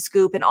 60s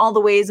scoop and all the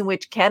ways in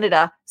which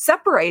Canada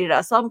separated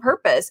us on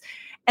purpose?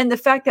 And the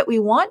fact that we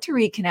want to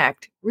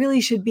reconnect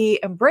really should be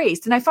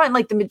embraced. And I find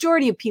like the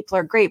majority of people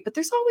are great, but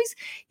there's always,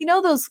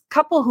 those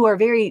couple who are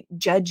very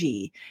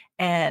judgy.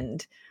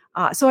 And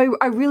so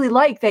I really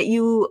like that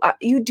you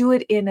do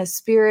it in a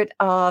spirit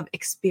of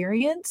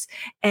experience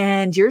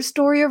and your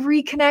story of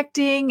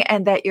reconnecting,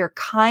 and that you're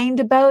kind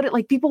about it.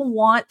 Like, people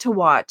want to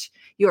watch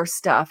your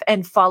stuff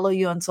and follow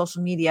you on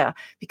social media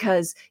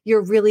because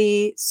you're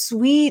really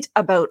sweet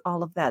about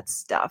all of that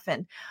stuff.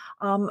 And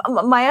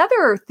my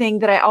other thing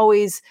that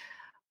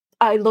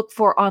I look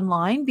for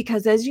online,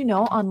 because as you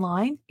know,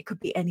 online, it could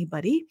be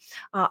anybody.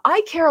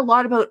 I care a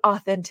lot about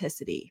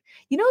authenticity.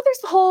 There's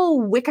the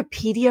whole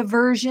Wikipedia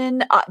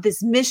version,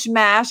 this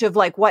mishmash of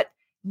like what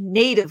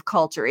Native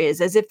culture is,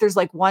 as if there's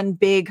like one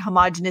big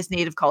homogenous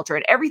Native culture,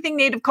 and everything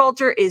Native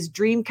culture is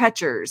dream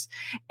catchers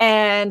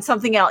and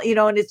something else,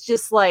 and it's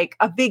just like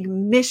a big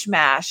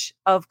mishmash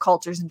of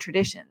cultures and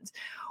traditions.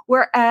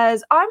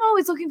 Whereas I'm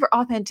always looking for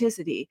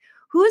authenticity.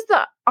 Who's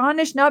the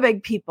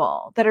Anishinaabe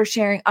people that are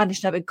sharing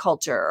Anishinaabe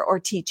culture or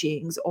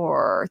teachings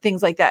or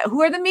things like that?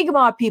 Who are the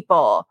Mi'kmaq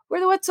people? Who are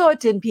the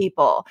Wet'suwet'en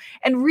people?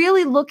 And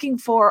really looking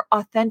for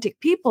authentic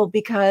people,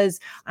 because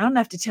I don't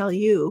have to tell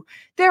you,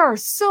 there are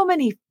so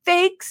many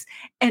fakes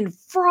and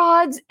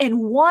frauds and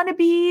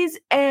wannabes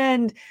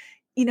and,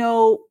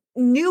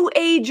 new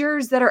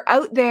agers that are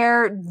out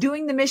there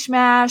doing the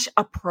mishmash,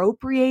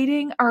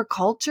 appropriating our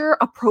culture,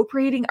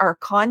 appropriating our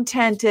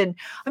content. And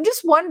I'm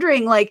just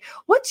wondering, like,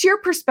 what's your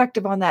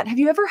perspective on that? Have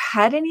you ever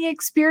had any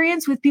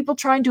experience with people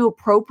trying to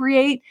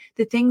appropriate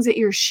the things that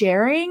you're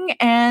sharing?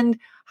 And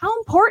how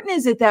important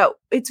is it that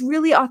it's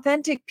really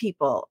authentic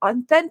people,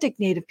 authentic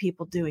Native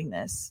people doing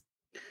this?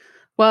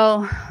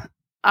 Well,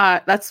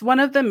 that's one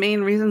of the main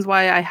reasons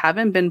why I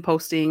haven't been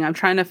posting. I'm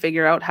trying to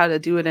figure out how to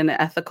do it in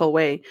an ethical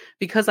way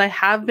because I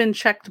have been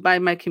checked by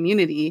my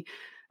community.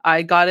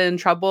 I got in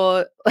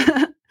trouble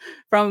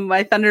from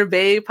my Thunder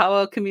Bay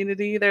powwow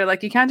community. They're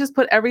like, you can't just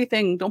put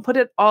everything, don't put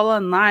it all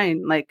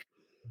online. Like,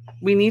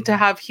 we need to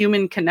have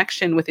human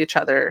connection with each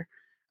other.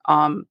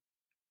 Um,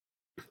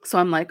 so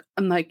I'm like,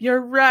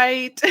 you're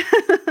right.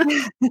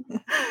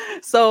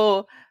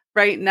 So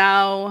right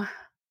now,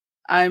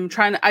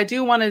 I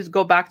do want to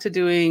go back to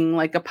doing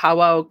like a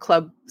powwow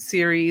club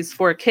series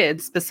for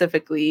kids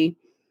specifically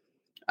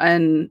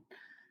and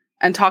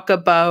talk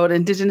about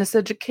Indigenous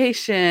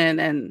education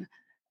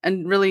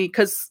and really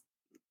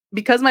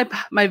because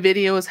my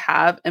videos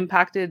have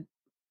impacted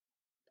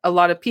a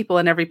lot of people,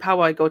 and every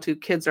powwow I go to,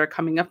 kids are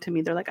coming up to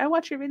me. They're like, I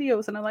watch your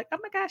videos. And I'm like, oh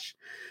my gosh.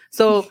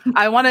 So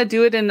I want to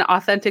do it in an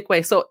authentic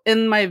way. So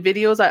in my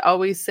videos, I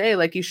always say,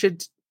 like, you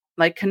should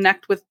like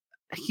connect with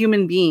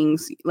human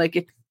beings.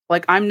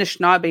 Like I'm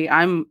Anishinaabe,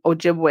 I'm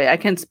Ojibwe. I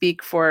can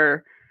speak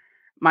for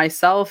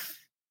myself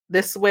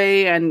this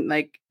way. And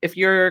like, if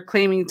you're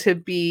claiming to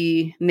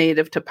be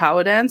native to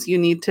powwow dance, you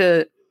need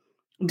to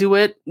do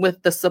it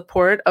with the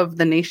support of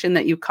the nation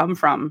that you come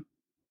from.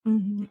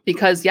 Mhm.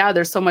 Because yeah,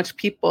 there's so much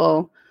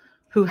people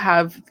who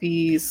have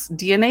these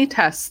DNA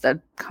tests that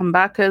come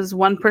back as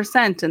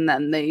 1%, and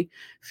then they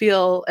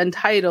feel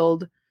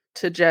entitled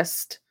to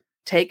just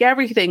take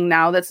everything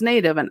now that's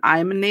native, and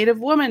I'm a native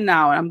woman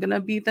now, and I'm going to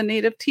be the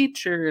native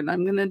teacher, and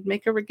I'm going to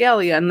make a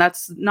regalia, and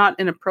that's not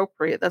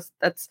inappropriate.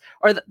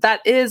 That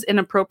is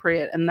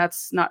inappropriate, and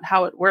that's not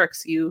how it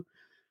works.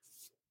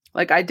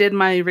 I did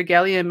my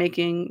regalia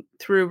making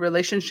through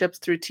relationships,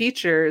 through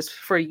teachers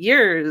for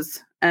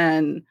years,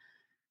 and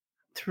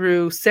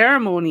through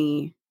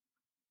ceremony.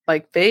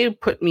 Like, they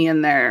put me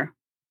in there.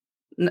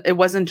 It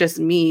wasn't just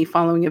me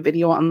following a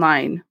video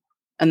online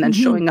and then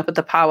Mhm. showing up at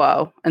the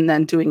powwow and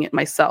then doing it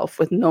myself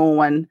with no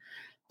one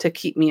to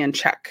keep me in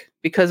check,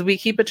 because we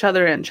keep each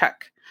other in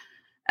check.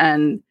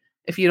 And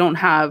if you don't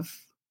have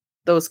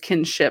those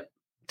kinship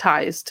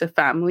ties to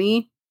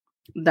family,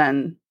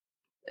 then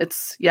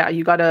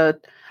you gotta,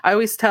 I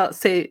always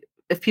say,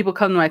 if people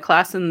come to my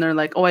class and they're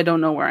like, oh, I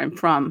don't know where I'm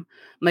from,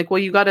 I'm like, well,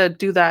 you gotta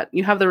do that.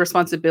 You have the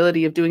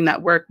responsibility of doing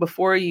that work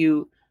before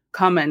you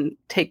come and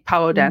take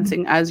powwow Mhm.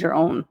 dancing as your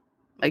own.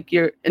 Like,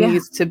 Yeah. there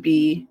needs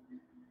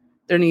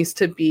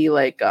to be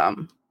like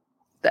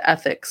the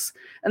ethics.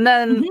 And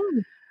then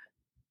Mhm.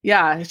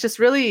 yeah, it's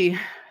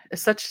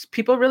such,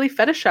 people really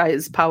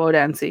fetishize powwow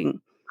dancing.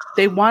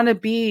 They want to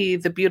be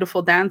the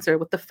beautiful dancer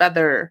with the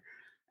feather,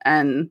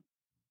 and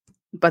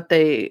but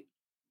there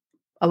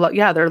are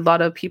a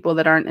lot of people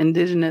that aren't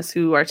Indigenous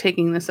who are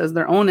taking this as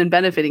their own and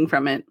benefiting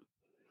from it.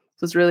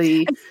 So it's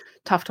really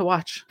tough to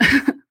watch.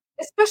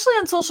 Especially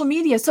on social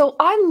media. So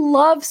I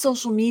love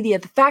social media.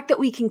 The fact that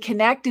we can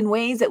connect in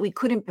ways that we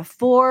couldn't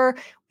before,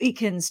 we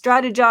can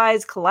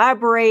strategize,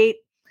 collaborate,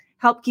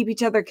 help keep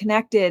each other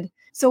connected.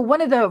 So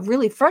one of the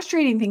really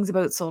frustrating things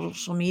about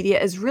social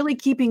media is really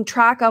keeping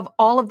track of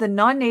all of the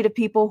non-native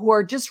people who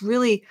are just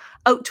really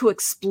out to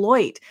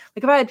exploit.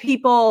 Like, I've had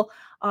people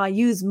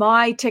use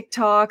my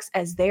TikToks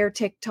as their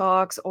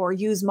TikToks, or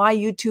use my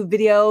YouTube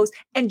videos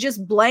and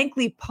just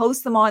blankly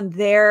post them on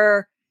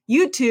their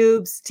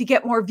YouTubes to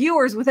get more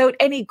viewers without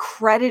any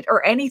credit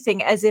or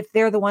anything, as if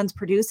they're the ones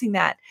producing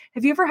that.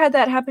 Have you ever had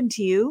that happen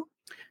to you?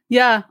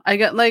 Yeah, I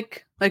get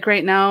like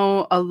right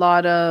now,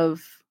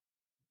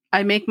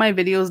 I make my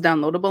videos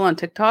downloadable on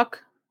TikTok,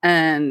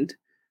 and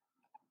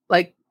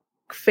like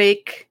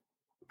fake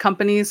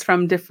companies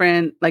from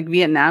different, like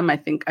Vietnam,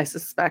 I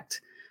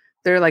suspect,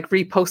 they're like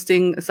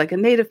reposting. It's like a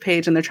native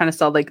page, and they're trying to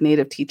sell like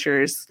native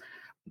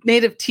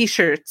native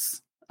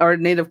t-shirts or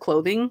native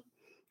clothing.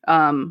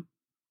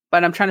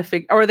 But I'm trying to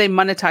figure, or they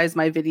monetize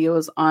my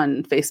videos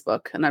on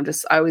Facebook, and I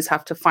always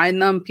have to find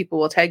them. People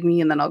will tag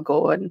me, and then I'll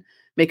go and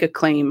make a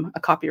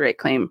copyright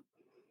claim.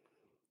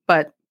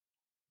 But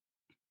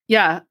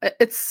yeah,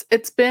 it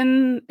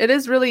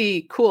is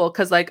really cool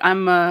because like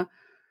I'm a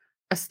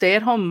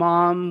stay-at-home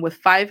mom with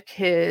 5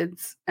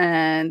 kids,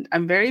 and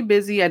I'm very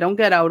busy. I don't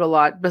get out a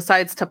lot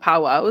besides to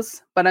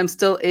powwows, but I'm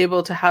still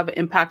able to have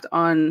impact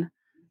on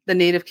the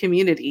Native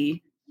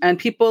community. And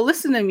people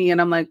listen to me,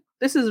 and I'm like,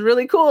 this is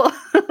really cool.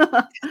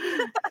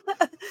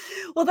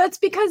 Well, that's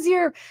because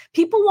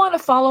people want to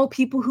follow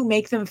people who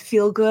make them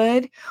feel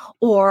good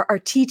or are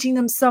teaching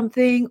them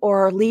something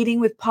or are leading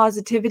with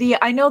positivity.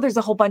 I know there's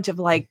a whole bunch of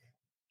like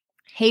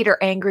hate or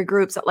angry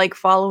groups that like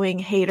following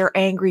hate or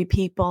angry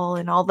people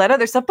and all that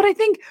other stuff. But I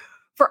think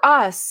for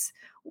us,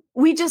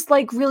 we just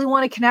like really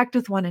want to connect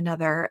with one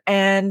another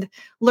and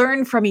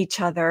learn from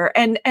each other.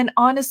 And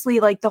honestly,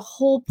 like the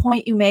whole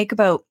point you make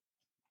about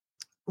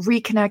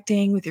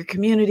reconnecting with your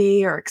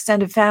community or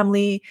extended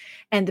family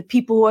and the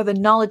people who are the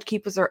knowledge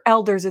keepers or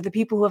elders or the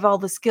people who have all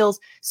the skills,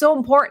 so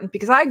important,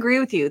 because I agree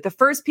with you. The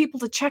first people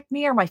to check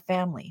me are my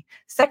family.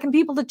 Second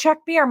people to check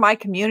me are my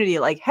community.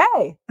 Like,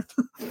 hey,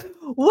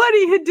 what are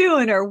you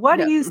doing? Or what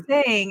are you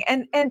saying?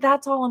 And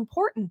that's all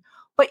important.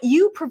 But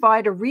you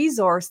provide a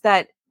resource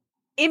that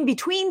in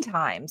between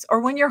times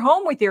or when you're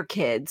home with your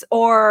kids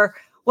or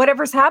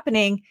whatever's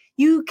happening,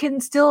 you can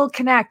still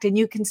connect and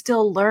you can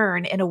still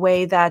learn in a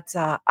way that's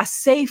a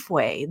safe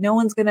way. No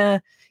one's going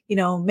to,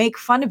 make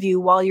fun of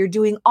you while you're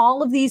doing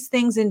all of these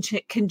things in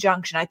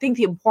conjunction. I think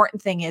the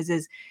important thing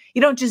is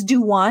you don't just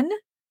do one,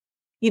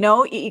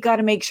 you got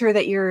to make sure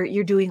that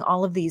you're doing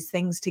all of these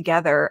things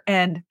together.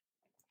 And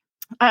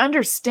I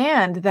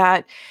understand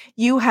that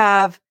you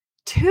have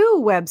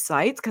two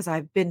websites because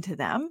I've been to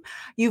them.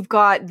 You've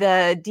got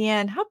the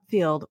Deanne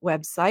Hupfield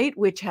website,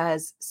 which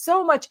has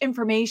so much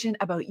information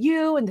about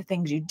you and the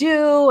things you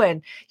do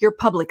and your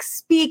public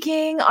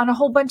speaking on a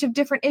whole bunch of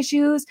different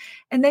issues.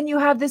 And then you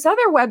have this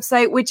other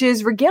website, which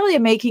is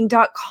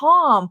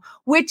regaliamaking.com,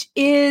 which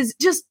is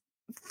just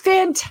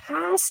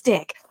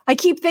fantastic. I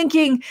keep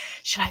thinking,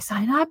 should I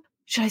sign up?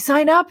 Should I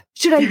sign up?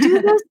 Should I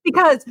do this?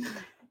 Because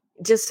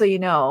just so you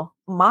know,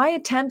 my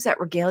attempts at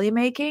regalia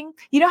making,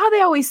 you know how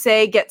they always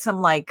say get some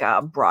like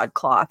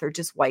broadcloth or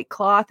just white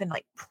cloth and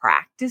like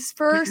practice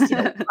first,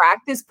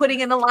 practice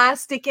putting an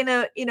elastic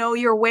in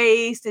your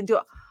waist and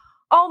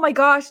oh my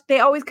gosh, they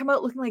always come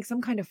out looking like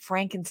some kind of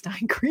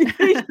Frankenstein creation.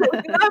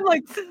 And I'm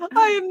like,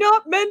 I am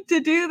not meant to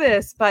do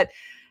this. But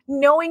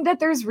knowing that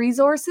there's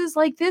resources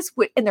like this,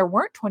 and there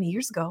weren't 20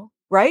 years ago,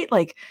 right?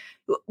 Like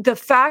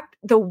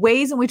the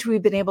ways in which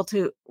we've been able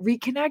to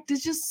reconnect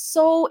is just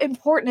so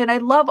important. And I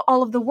love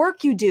all of the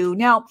work you do.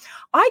 Now,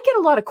 I get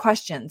a lot of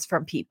questions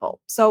from people.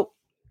 So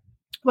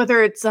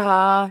whether it's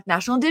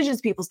National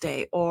Indigenous Peoples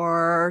Day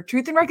or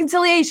Truth and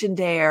Reconciliation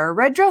Day or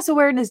Red Dress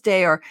Awareness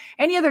Day or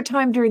any other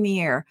time during the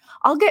year,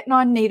 I'll get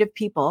non-Native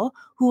people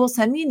who will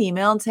send me an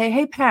email and say,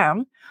 hey,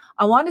 Pam,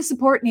 I want to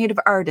support Native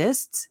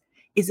artists.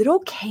 Is it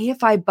okay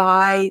if I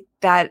buy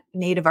that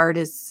Native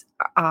artist's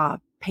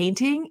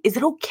painting? Is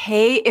it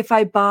okay if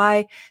I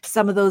buy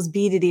some of those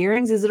beaded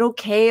earrings? Is it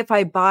okay if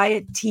I buy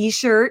a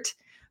t-shirt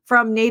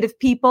from Native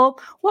people?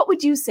 What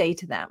would you say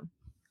to them?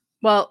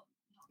 Well,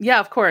 yeah,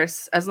 of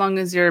course. As long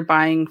as you're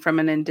buying from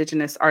an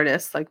Indigenous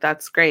artist, like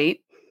that's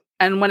great.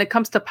 And when it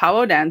comes to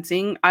powwow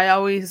dancing, I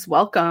always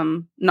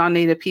welcome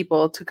non-Native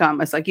people to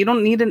come. It's like, you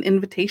don't need an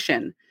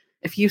invitation.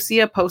 If you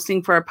see a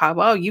posting for a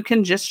powwow, you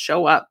can just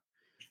show up.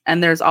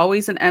 And there's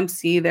always an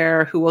MC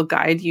there who will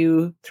guide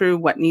you through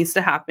what needs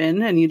to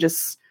happen. And you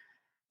just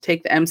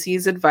take the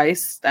MC's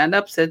advice, stand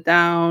up, sit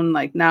down.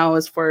 Like now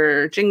is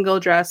for jingle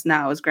dress.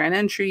 Now is grand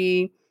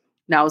entry.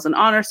 Now is an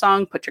honor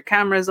song. Put your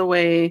cameras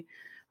away.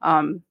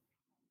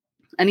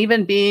 And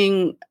even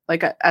being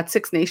like at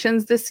Six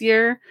Nations this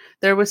year,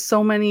 there was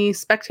so many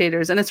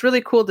spectators and it's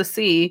really cool to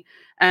see.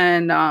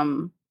 And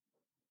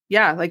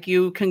like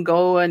you can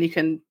go and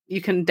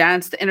you can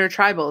dance the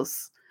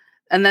intertribals.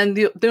 And then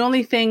the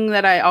only thing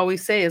that I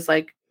always say is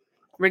like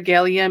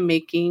regalia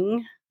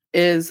making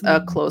is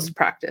a closed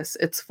practice.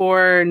 It's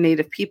for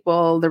Native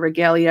people. The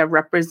regalia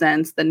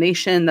represents the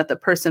nation that the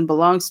person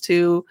belongs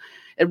to.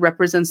 It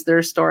represents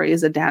their story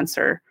as a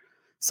dancer.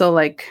 So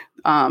like,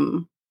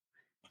 and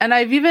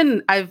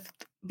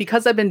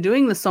because I've been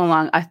doing this so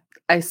long,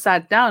 I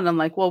sat down and I'm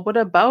like, well, what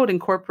about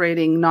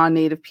incorporating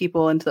non-Native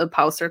people into the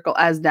POW circle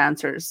as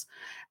dancers?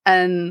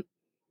 And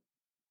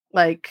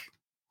like,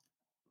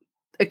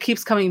 it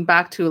keeps coming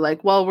back to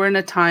like, well, we're in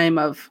a time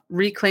of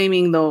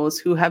reclaiming those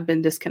who have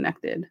been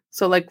disconnected.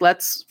 So like,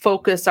 let's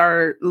focus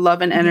our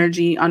love and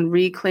energy on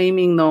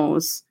reclaiming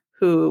those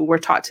who were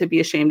taught to be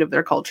ashamed of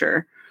their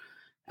culture.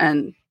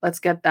 And let's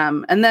get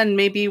them. And then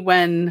maybe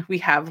when we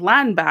have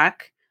land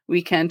back,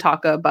 we can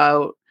talk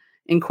about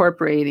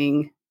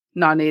incorporating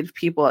non-Native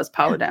people as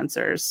powwow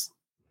dancers.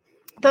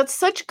 That's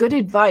such good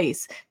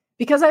advice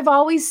because I've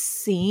always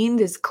seen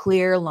this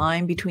clear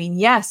line between,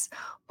 yes,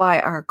 buy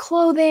our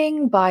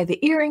clothing, buy the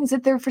earrings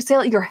that they're for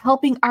sale. You're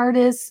helping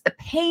artists,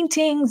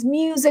 paintings,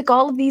 music,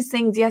 all of these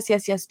things. Yes,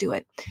 yes, yes, do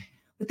it.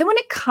 But then when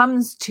it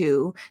comes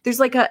to, there's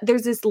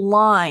this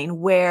line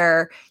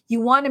where you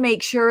want to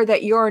make sure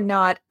that you're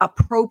not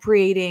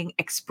appropriating,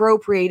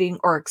 expropriating,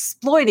 or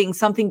exploiting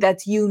something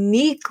that's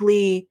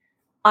uniquely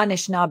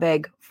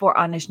Anishinabeg for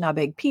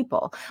Anishinabeg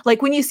people.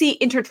 Like when you see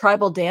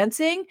intertribal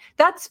dancing,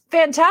 that's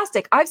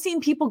fantastic. I've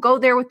seen people go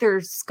there with their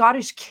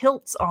Scottish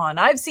kilts on.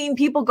 I've seen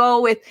people go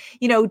with,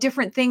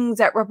 different things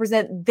that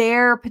represent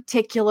their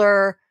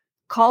particular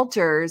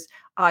cultures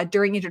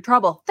during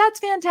intertribal. That's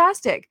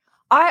fantastic.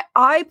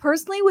 I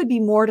personally would be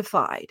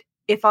mortified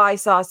if I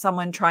saw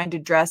someone trying to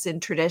dress in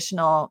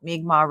traditional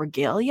Mi'kmaq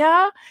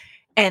regalia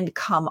and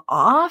come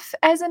off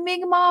as a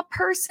Mi'kmaq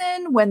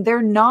person when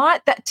they're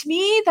not. That, to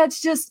me,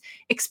 that's just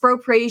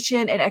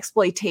expropriation and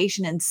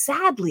exploitation. And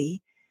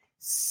sadly,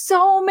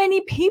 so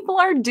many people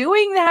are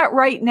doing that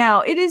right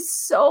now. It is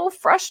so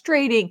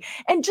frustrating.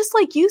 And just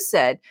like you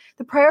said,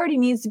 the priority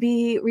needs to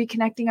be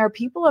reconnecting our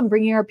people and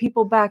bringing our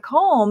people back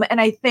home. And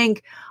I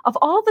think of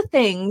all the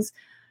things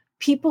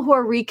people who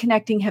are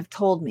reconnecting have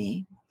told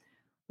me,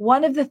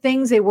 one of the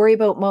things they worry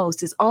about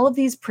most is all of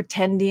these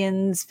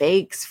pretendians,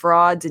 fakes,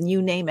 frauds, and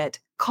you name it,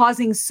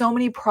 causing so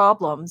many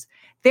problems.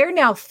 They're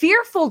now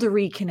fearful to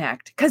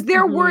reconnect because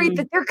they're worried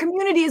that their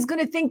community is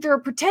going to think they're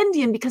a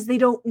pretendian because they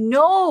don't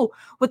know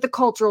what the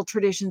cultural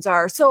traditions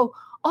are. So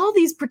all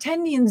these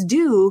pretendians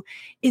do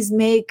is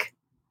make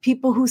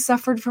people who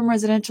suffered from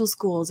residential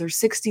schools or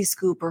 60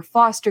 scoop or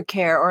foster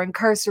care or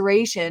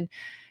incarceration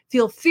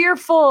feel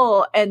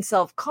fearful and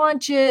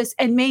self-conscious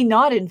and may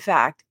not, in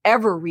fact,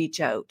 ever reach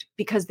out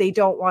because they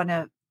don't want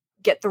to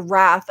get the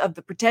wrath of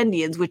the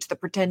pretendians, which the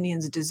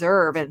pretendians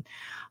deserve. And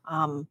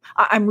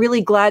I'm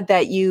really glad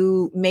that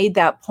you made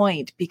that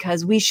point,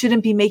 because we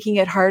shouldn't be making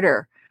it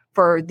harder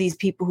for these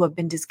people who have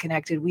been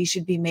disconnected. We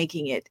should be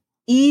making it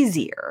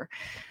easier.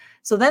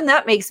 So then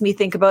that makes me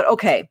think about,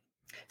 okay,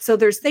 so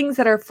there's things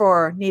that are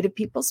for Native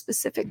people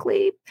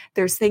specifically.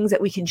 There's things that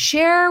we can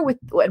share with,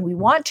 and we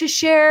want to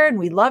share, and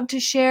we love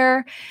to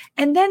share.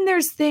 And then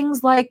there's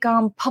things like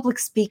public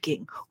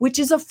speaking, which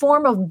is a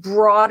form of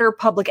broader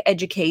public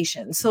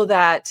education so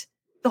that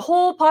the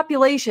whole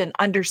population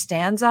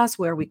understands us,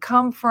 where we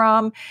come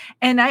from.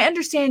 And I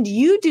understand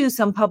you do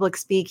some public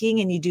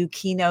speaking and you do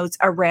keynotes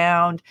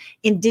around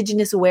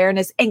Indigenous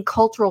awareness and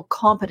cultural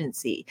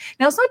competency.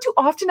 Now, it's not too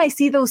often I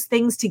see those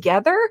things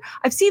together.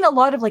 I've seen a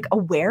lot of like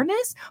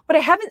awareness, but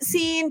I haven't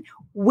seen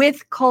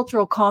with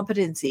cultural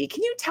competency.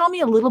 Can you tell me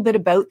a little bit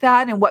about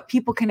that and what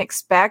people can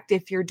expect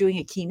if you're doing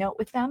a keynote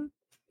with them?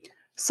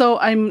 So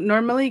I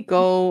normally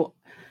go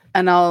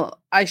and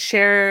I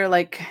share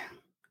like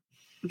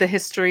the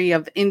history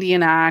of the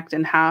Indian Act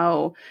and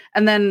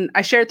then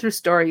I share it through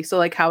story. So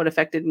like how it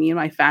affected me and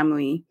my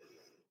family.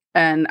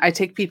 And I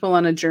take people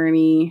on a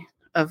journey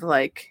of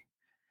like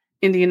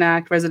Indian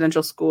Act,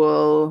 residential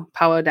school,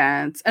 powwow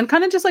dance, and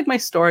kind of just like my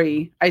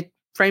story. I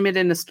frame it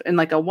in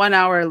like a 1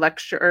 hour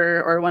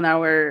lecture or 1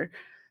 hour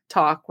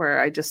talk where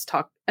I just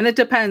talk. And it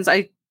depends.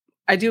 I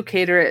do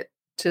cater it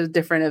to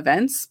different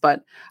events,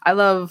 but I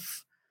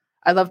love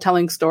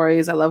telling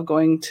stories. I love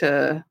going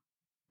to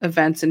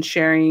events and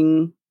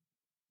sharing,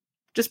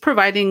 just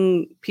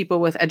providing people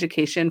with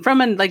education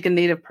from a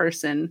Native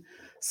person.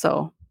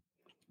 So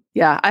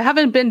yeah, I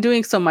haven't been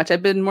doing so much.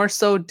 I've been more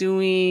so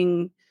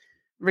doing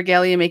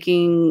regalia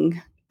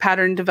making,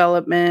 pattern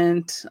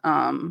development.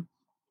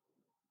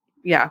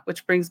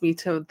 Which brings me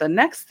to the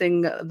next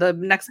thing, the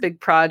next big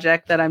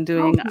project that I'm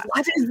doing. Oh,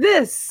 what is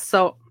this?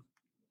 So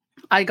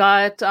I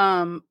got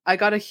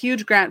a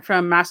huge grant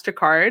from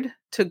MasterCard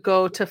to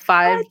go to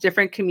 5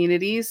 different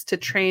communities to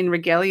train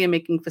regalia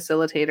making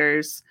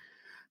facilitators.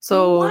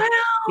 So wow.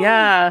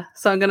 Yeah,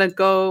 so I'm going to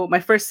go,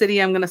 my first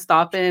city I'm going to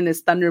stop in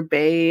is Thunder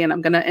Bay, and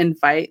I'm going to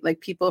invite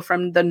like people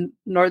from the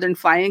northern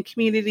fly-in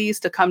communities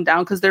to come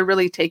down because they're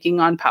really taking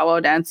on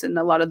powwow dance in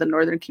a lot of the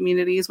northern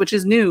communities, which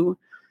is new.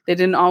 They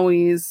weren't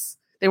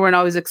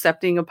always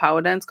accepting of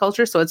powwow dance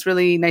culture. So it's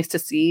really nice to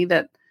see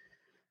that.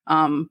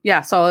 So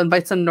I'll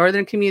invite some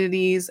northern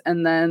communities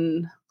and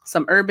then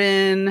some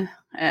urban,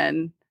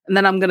 and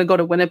then I'm going to go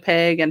to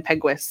Winnipeg and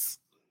Peguis.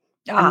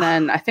 And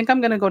then I think I'm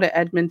going to go to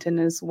Edmonton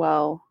as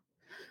well.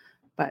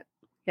 But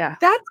yeah.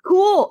 That's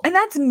cool. And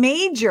that's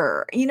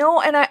major,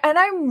 and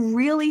I'm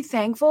really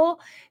thankful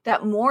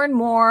that more and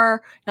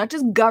more, not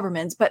just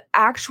governments, but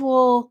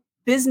actual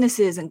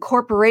businesses and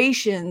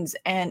corporations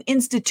and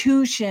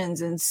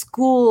institutions and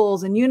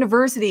schools and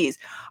universities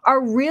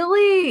are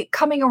really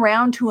coming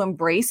around to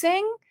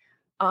embracing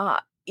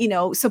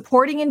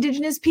supporting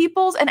Indigenous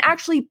peoples and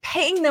actually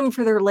paying them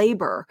for their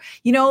labor,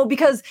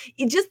 because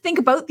you just think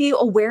about the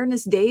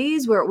awareness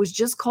days where it was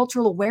just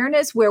cultural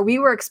awareness, where we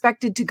were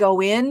expected to go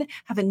in,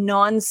 have a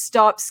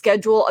nonstop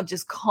schedule of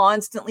just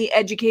constantly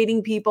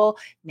educating people,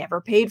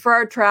 never paid for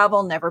our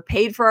travel, never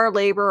paid for our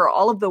labor, or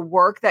all of the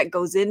work that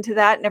goes into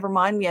that. Never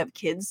mind, we have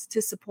kids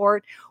to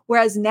support.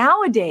 Whereas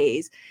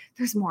nowadays,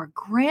 there's more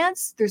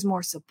grants, there's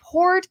more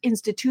support.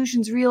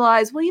 Institutions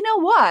realize, well, you know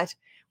what?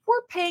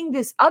 We're paying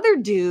this other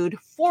dude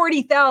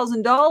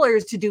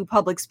 $40,000 to do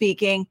public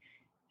speaking.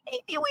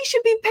 Maybe we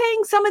should be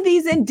paying some of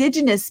these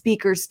Indigenous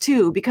speakers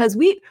too, because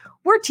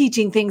we're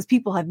teaching things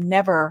people have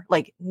never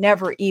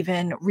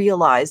even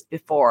realized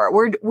before.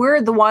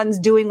 We're the ones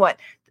doing what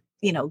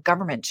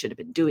government should have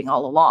been doing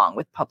all along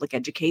with public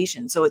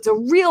education. So it's a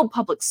real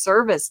public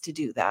service to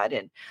do that.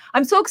 And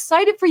I'm so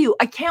excited for you.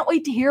 I can't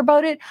wait to hear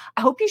about it.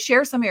 I hope you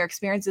share some of your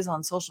experiences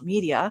on social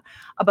media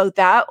about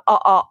that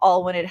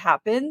all when it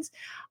happens.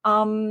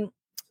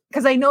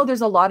 Because I know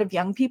there's a lot of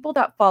young people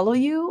that follow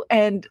you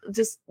and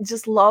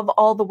just love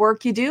all the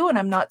work you do. And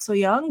I'm not so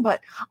young,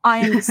 but I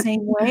am the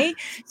same way.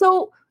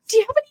 So do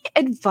you have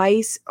any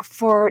advice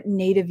for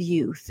Native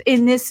youth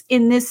in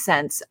this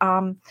sense?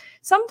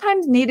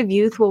 Sometimes Native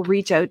youth will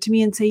reach out to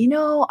me and say,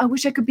 I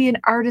wish I could be an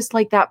artist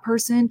like that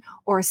person,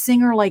 or a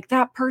singer like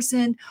that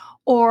person,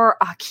 or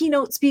a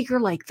keynote speaker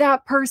like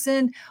that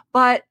person.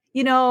 But,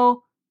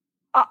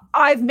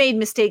 I've made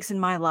mistakes in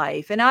my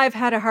life and I've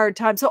had a hard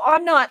time. So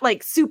I'm not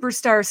like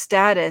superstar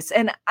status.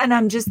 And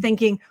I'm just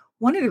thinking,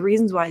 one of the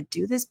reasons why I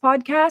do this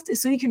podcast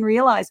is so you can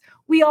realize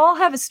we all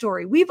have a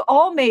story. We've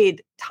all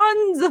made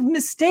tons of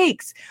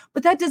mistakes,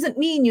 but that doesn't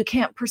mean you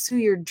can't pursue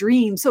your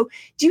dream. So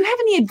do you have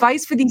any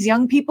advice for these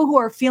young people who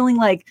are feeling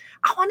like,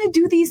 I want to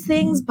do these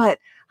things, but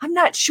I'm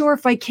not sure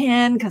if I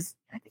can because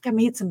I think I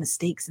made some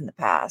mistakes in the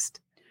past?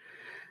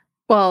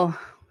 Well,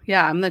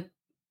 yeah,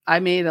 I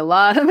made a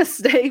lot of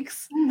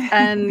mistakes,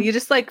 and you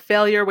just like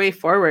fail your way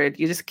forward.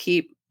 You just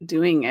keep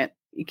doing it.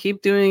 You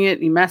keep doing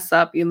it. You mess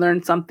up. You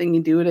learn something.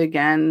 You do it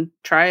again.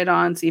 Try it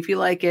on. See if you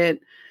like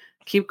it.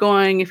 Keep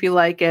going if you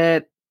like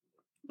it.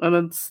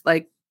 And it's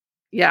like,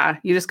 yeah,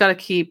 you just got to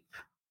keep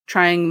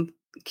trying.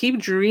 Keep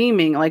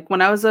dreaming. Like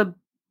when I was a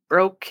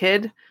broke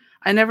kid,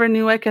 I never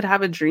knew I could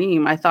have a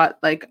dream. I thought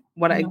like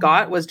what I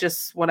got was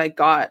just what I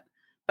got.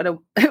 But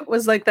it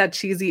was like that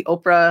cheesy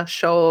Oprah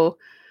show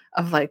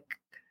of like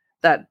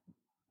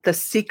The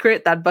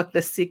Secret, that book,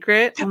 The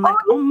Secret. I'm like,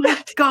 oh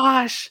my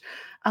gosh.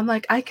 I'm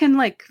like, I can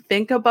like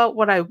think about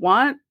what I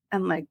want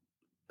and like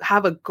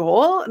have a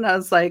goal. And I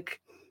was like,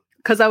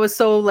 because I was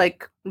so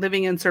like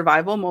living in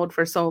survival mode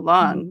for so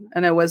long.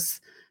 And that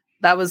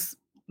was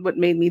what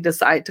made me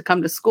decide to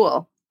come to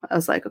school. I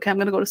was like, okay, I'm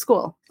going to go to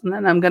school. And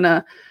then I'm going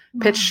to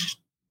pitch.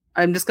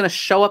 I'm just going to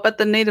show up at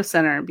the Native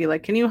Center and be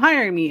like, can you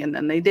hire me? And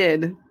then they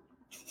did.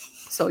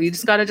 So you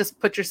just got to just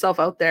put yourself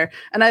out there.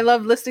 And I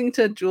love listening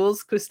to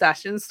Jules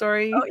Kustashian's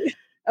story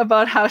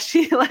about how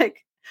she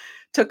like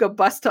took a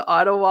bus to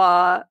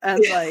Ottawa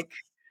and like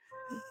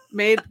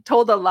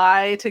told a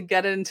lie to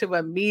get into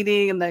a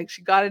meeting. And like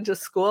she got into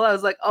school. I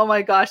was like, oh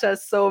my gosh,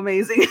 that's so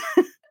amazing.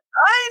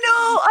 I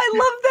know. I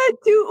love that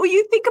too. Well,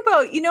 you think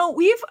about,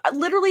 we've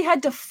literally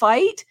had to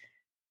fight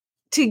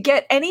to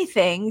get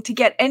anything, to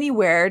get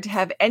anywhere, to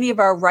have any of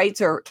our rights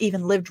or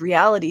even lived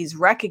realities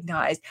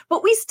recognized,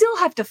 but we still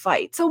have to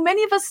fight. So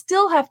many of us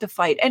still have to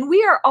fight. And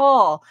we are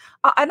all,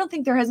 I don't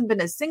think there hasn't been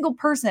a single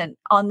person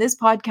on this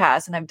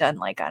podcast, and I've done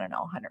like, I don't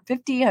know,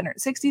 150,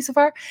 160 so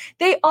far.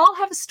 They all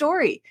have a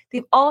story.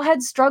 They've all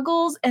had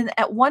struggles. And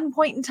at one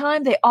point in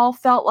time, they all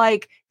felt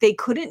like they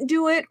couldn't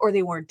do it, or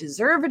they weren't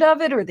deserving of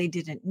it, or they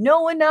didn't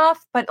know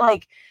enough. But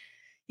like,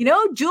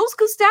 Jules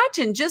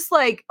Kustashian, just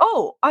like,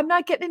 oh, I'm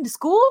not getting into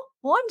school.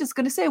 Well, I'm just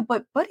going to say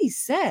what Buddy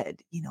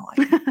said.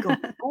 I can go,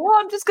 oh,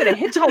 I'm just going to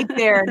hitchhike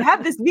there and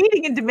have this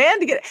meeting and demand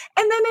to get it.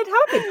 And then it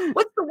happened.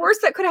 What's the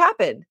worst that could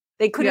happen?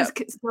 They could have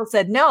still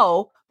said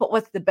no, but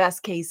what's the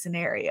best case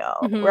scenario,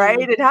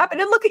 right? It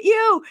happened. And look at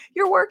you.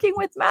 You're working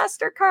with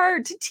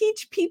MasterCard to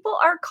teach people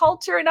our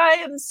culture. And I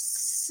am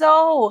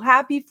so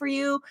happy for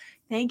you.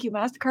 Thank you,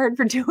 MasterCard,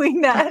 for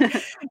doing that.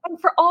 And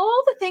for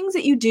all the things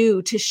that you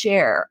do to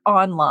share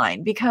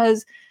online,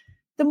 because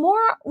the more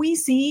we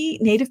see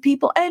Native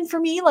people, and for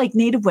me, like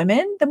Native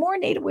women, the more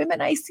Native women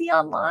I see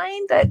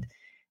online, that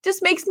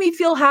just makes me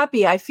feel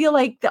happy. I feel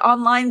like the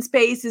online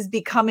space is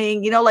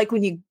becoming, like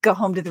when you go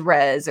home to the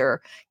res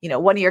or,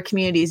 one of your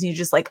communities and you're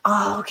just like,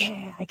 oh,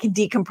 okay, I can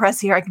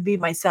decompress here. I can be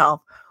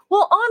myself.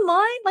 Well,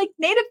 online, like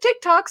Native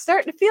TikTok's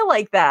starting to feel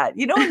like that,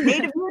 and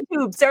Native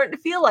YouTube starting to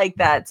feel like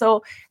that.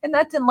 So, and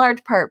that's in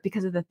large part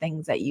because of the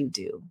things that you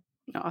do.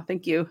 Oh,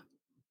 thank you.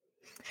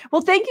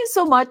 Well, thank you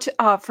so much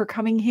for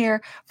coming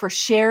here, for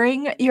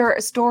sharing your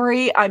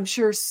story. I'm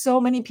sure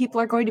so many people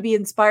are going to be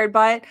inspired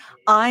by it.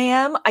 I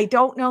am. I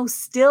don't know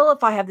still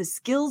if I have the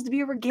skills to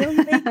be a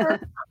regalia maker.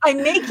 I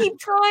may keep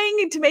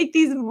trying to make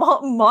these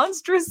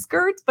monstrous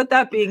skirts, but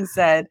that being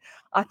said,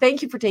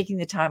 thank you for taking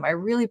the time. I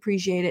really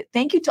appreciate it.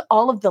 Thank you to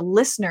all of the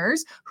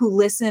listeners who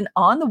listen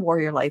on the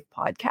Warrior Life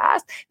podcast.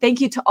 Thank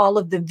you to all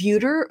of the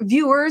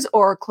viewers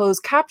or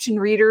closed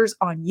caption readers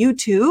on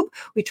YouTube.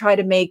 We try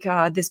to make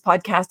this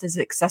podcast as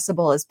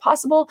accessible as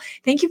possible.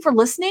 Thank you for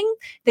listening.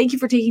 Thank you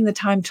for taking the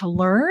time to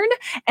learn.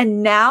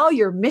 And now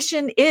your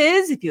mission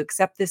is, if you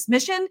accept this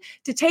mission,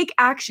 to take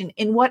action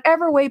in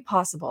whatever way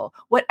possible.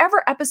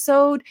 Whatever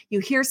episode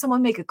you hear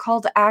someone make a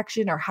call to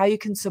action or how you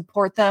can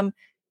support them,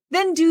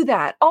 then do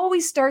that.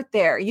 Always start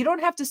there. You don't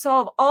have to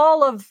solve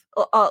all of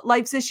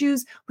life's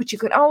issues, but you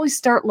can always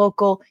start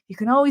local. You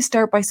can always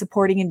start by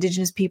supporting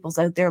Indigenous peoples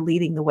out there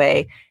leading the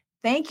way.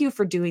 Thank you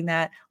for doing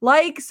that.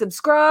 Like,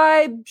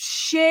 subscribe,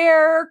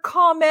 share,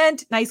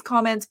 comment. Nice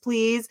comments,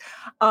 please.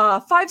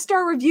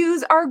 5-star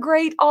reviews are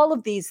great. All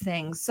of these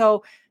things.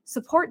 So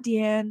support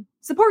Deanne,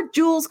 support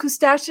Jules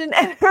Kustashian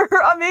and her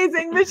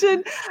amazing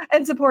mission,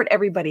 and support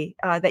everybody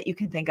that you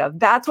can think of.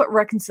 That's what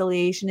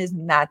reconciliation is,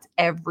 and that's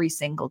every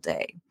single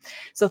day.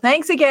 So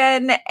thanks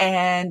again,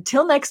 and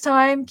till next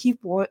time,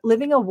 keep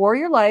living a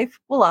warrior life.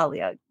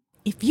 Walalia.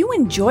 If you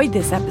enjoyed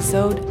this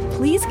episode,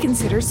 please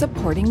consider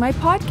supporting my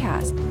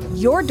podcast.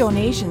 Your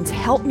donations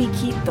help me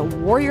keep the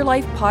Warrior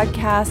Life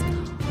podcast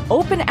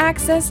open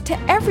access to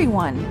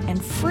everyone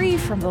and free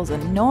from those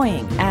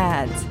annoying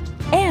ads.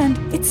 And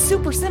it's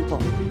super simple.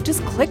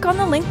 Just click on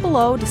the link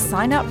below to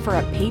sign up for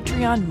a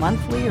Patreon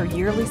monthly or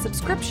yearly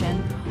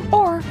subscription,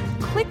 or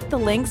click the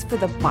links for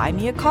the Buy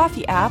Me a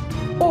Coffee app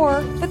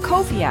or the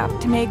Ko-fi app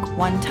to make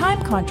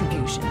one-time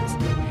contributions.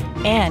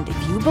 And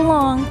if you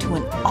belong to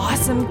an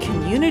awesome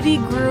community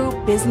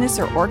group, business,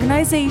 or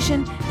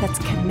organization that's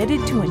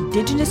committed to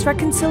Indigenous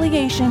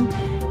reconciliation,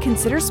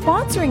 consider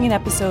sponsoring an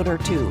episode or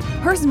two,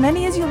 or as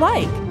many as you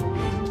like.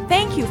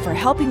 Thank you for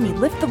helping me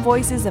lift the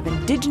voices of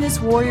Indigenous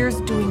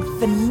warriors doing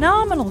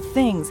phenomenal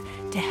things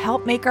to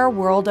help make our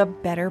world a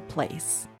better place.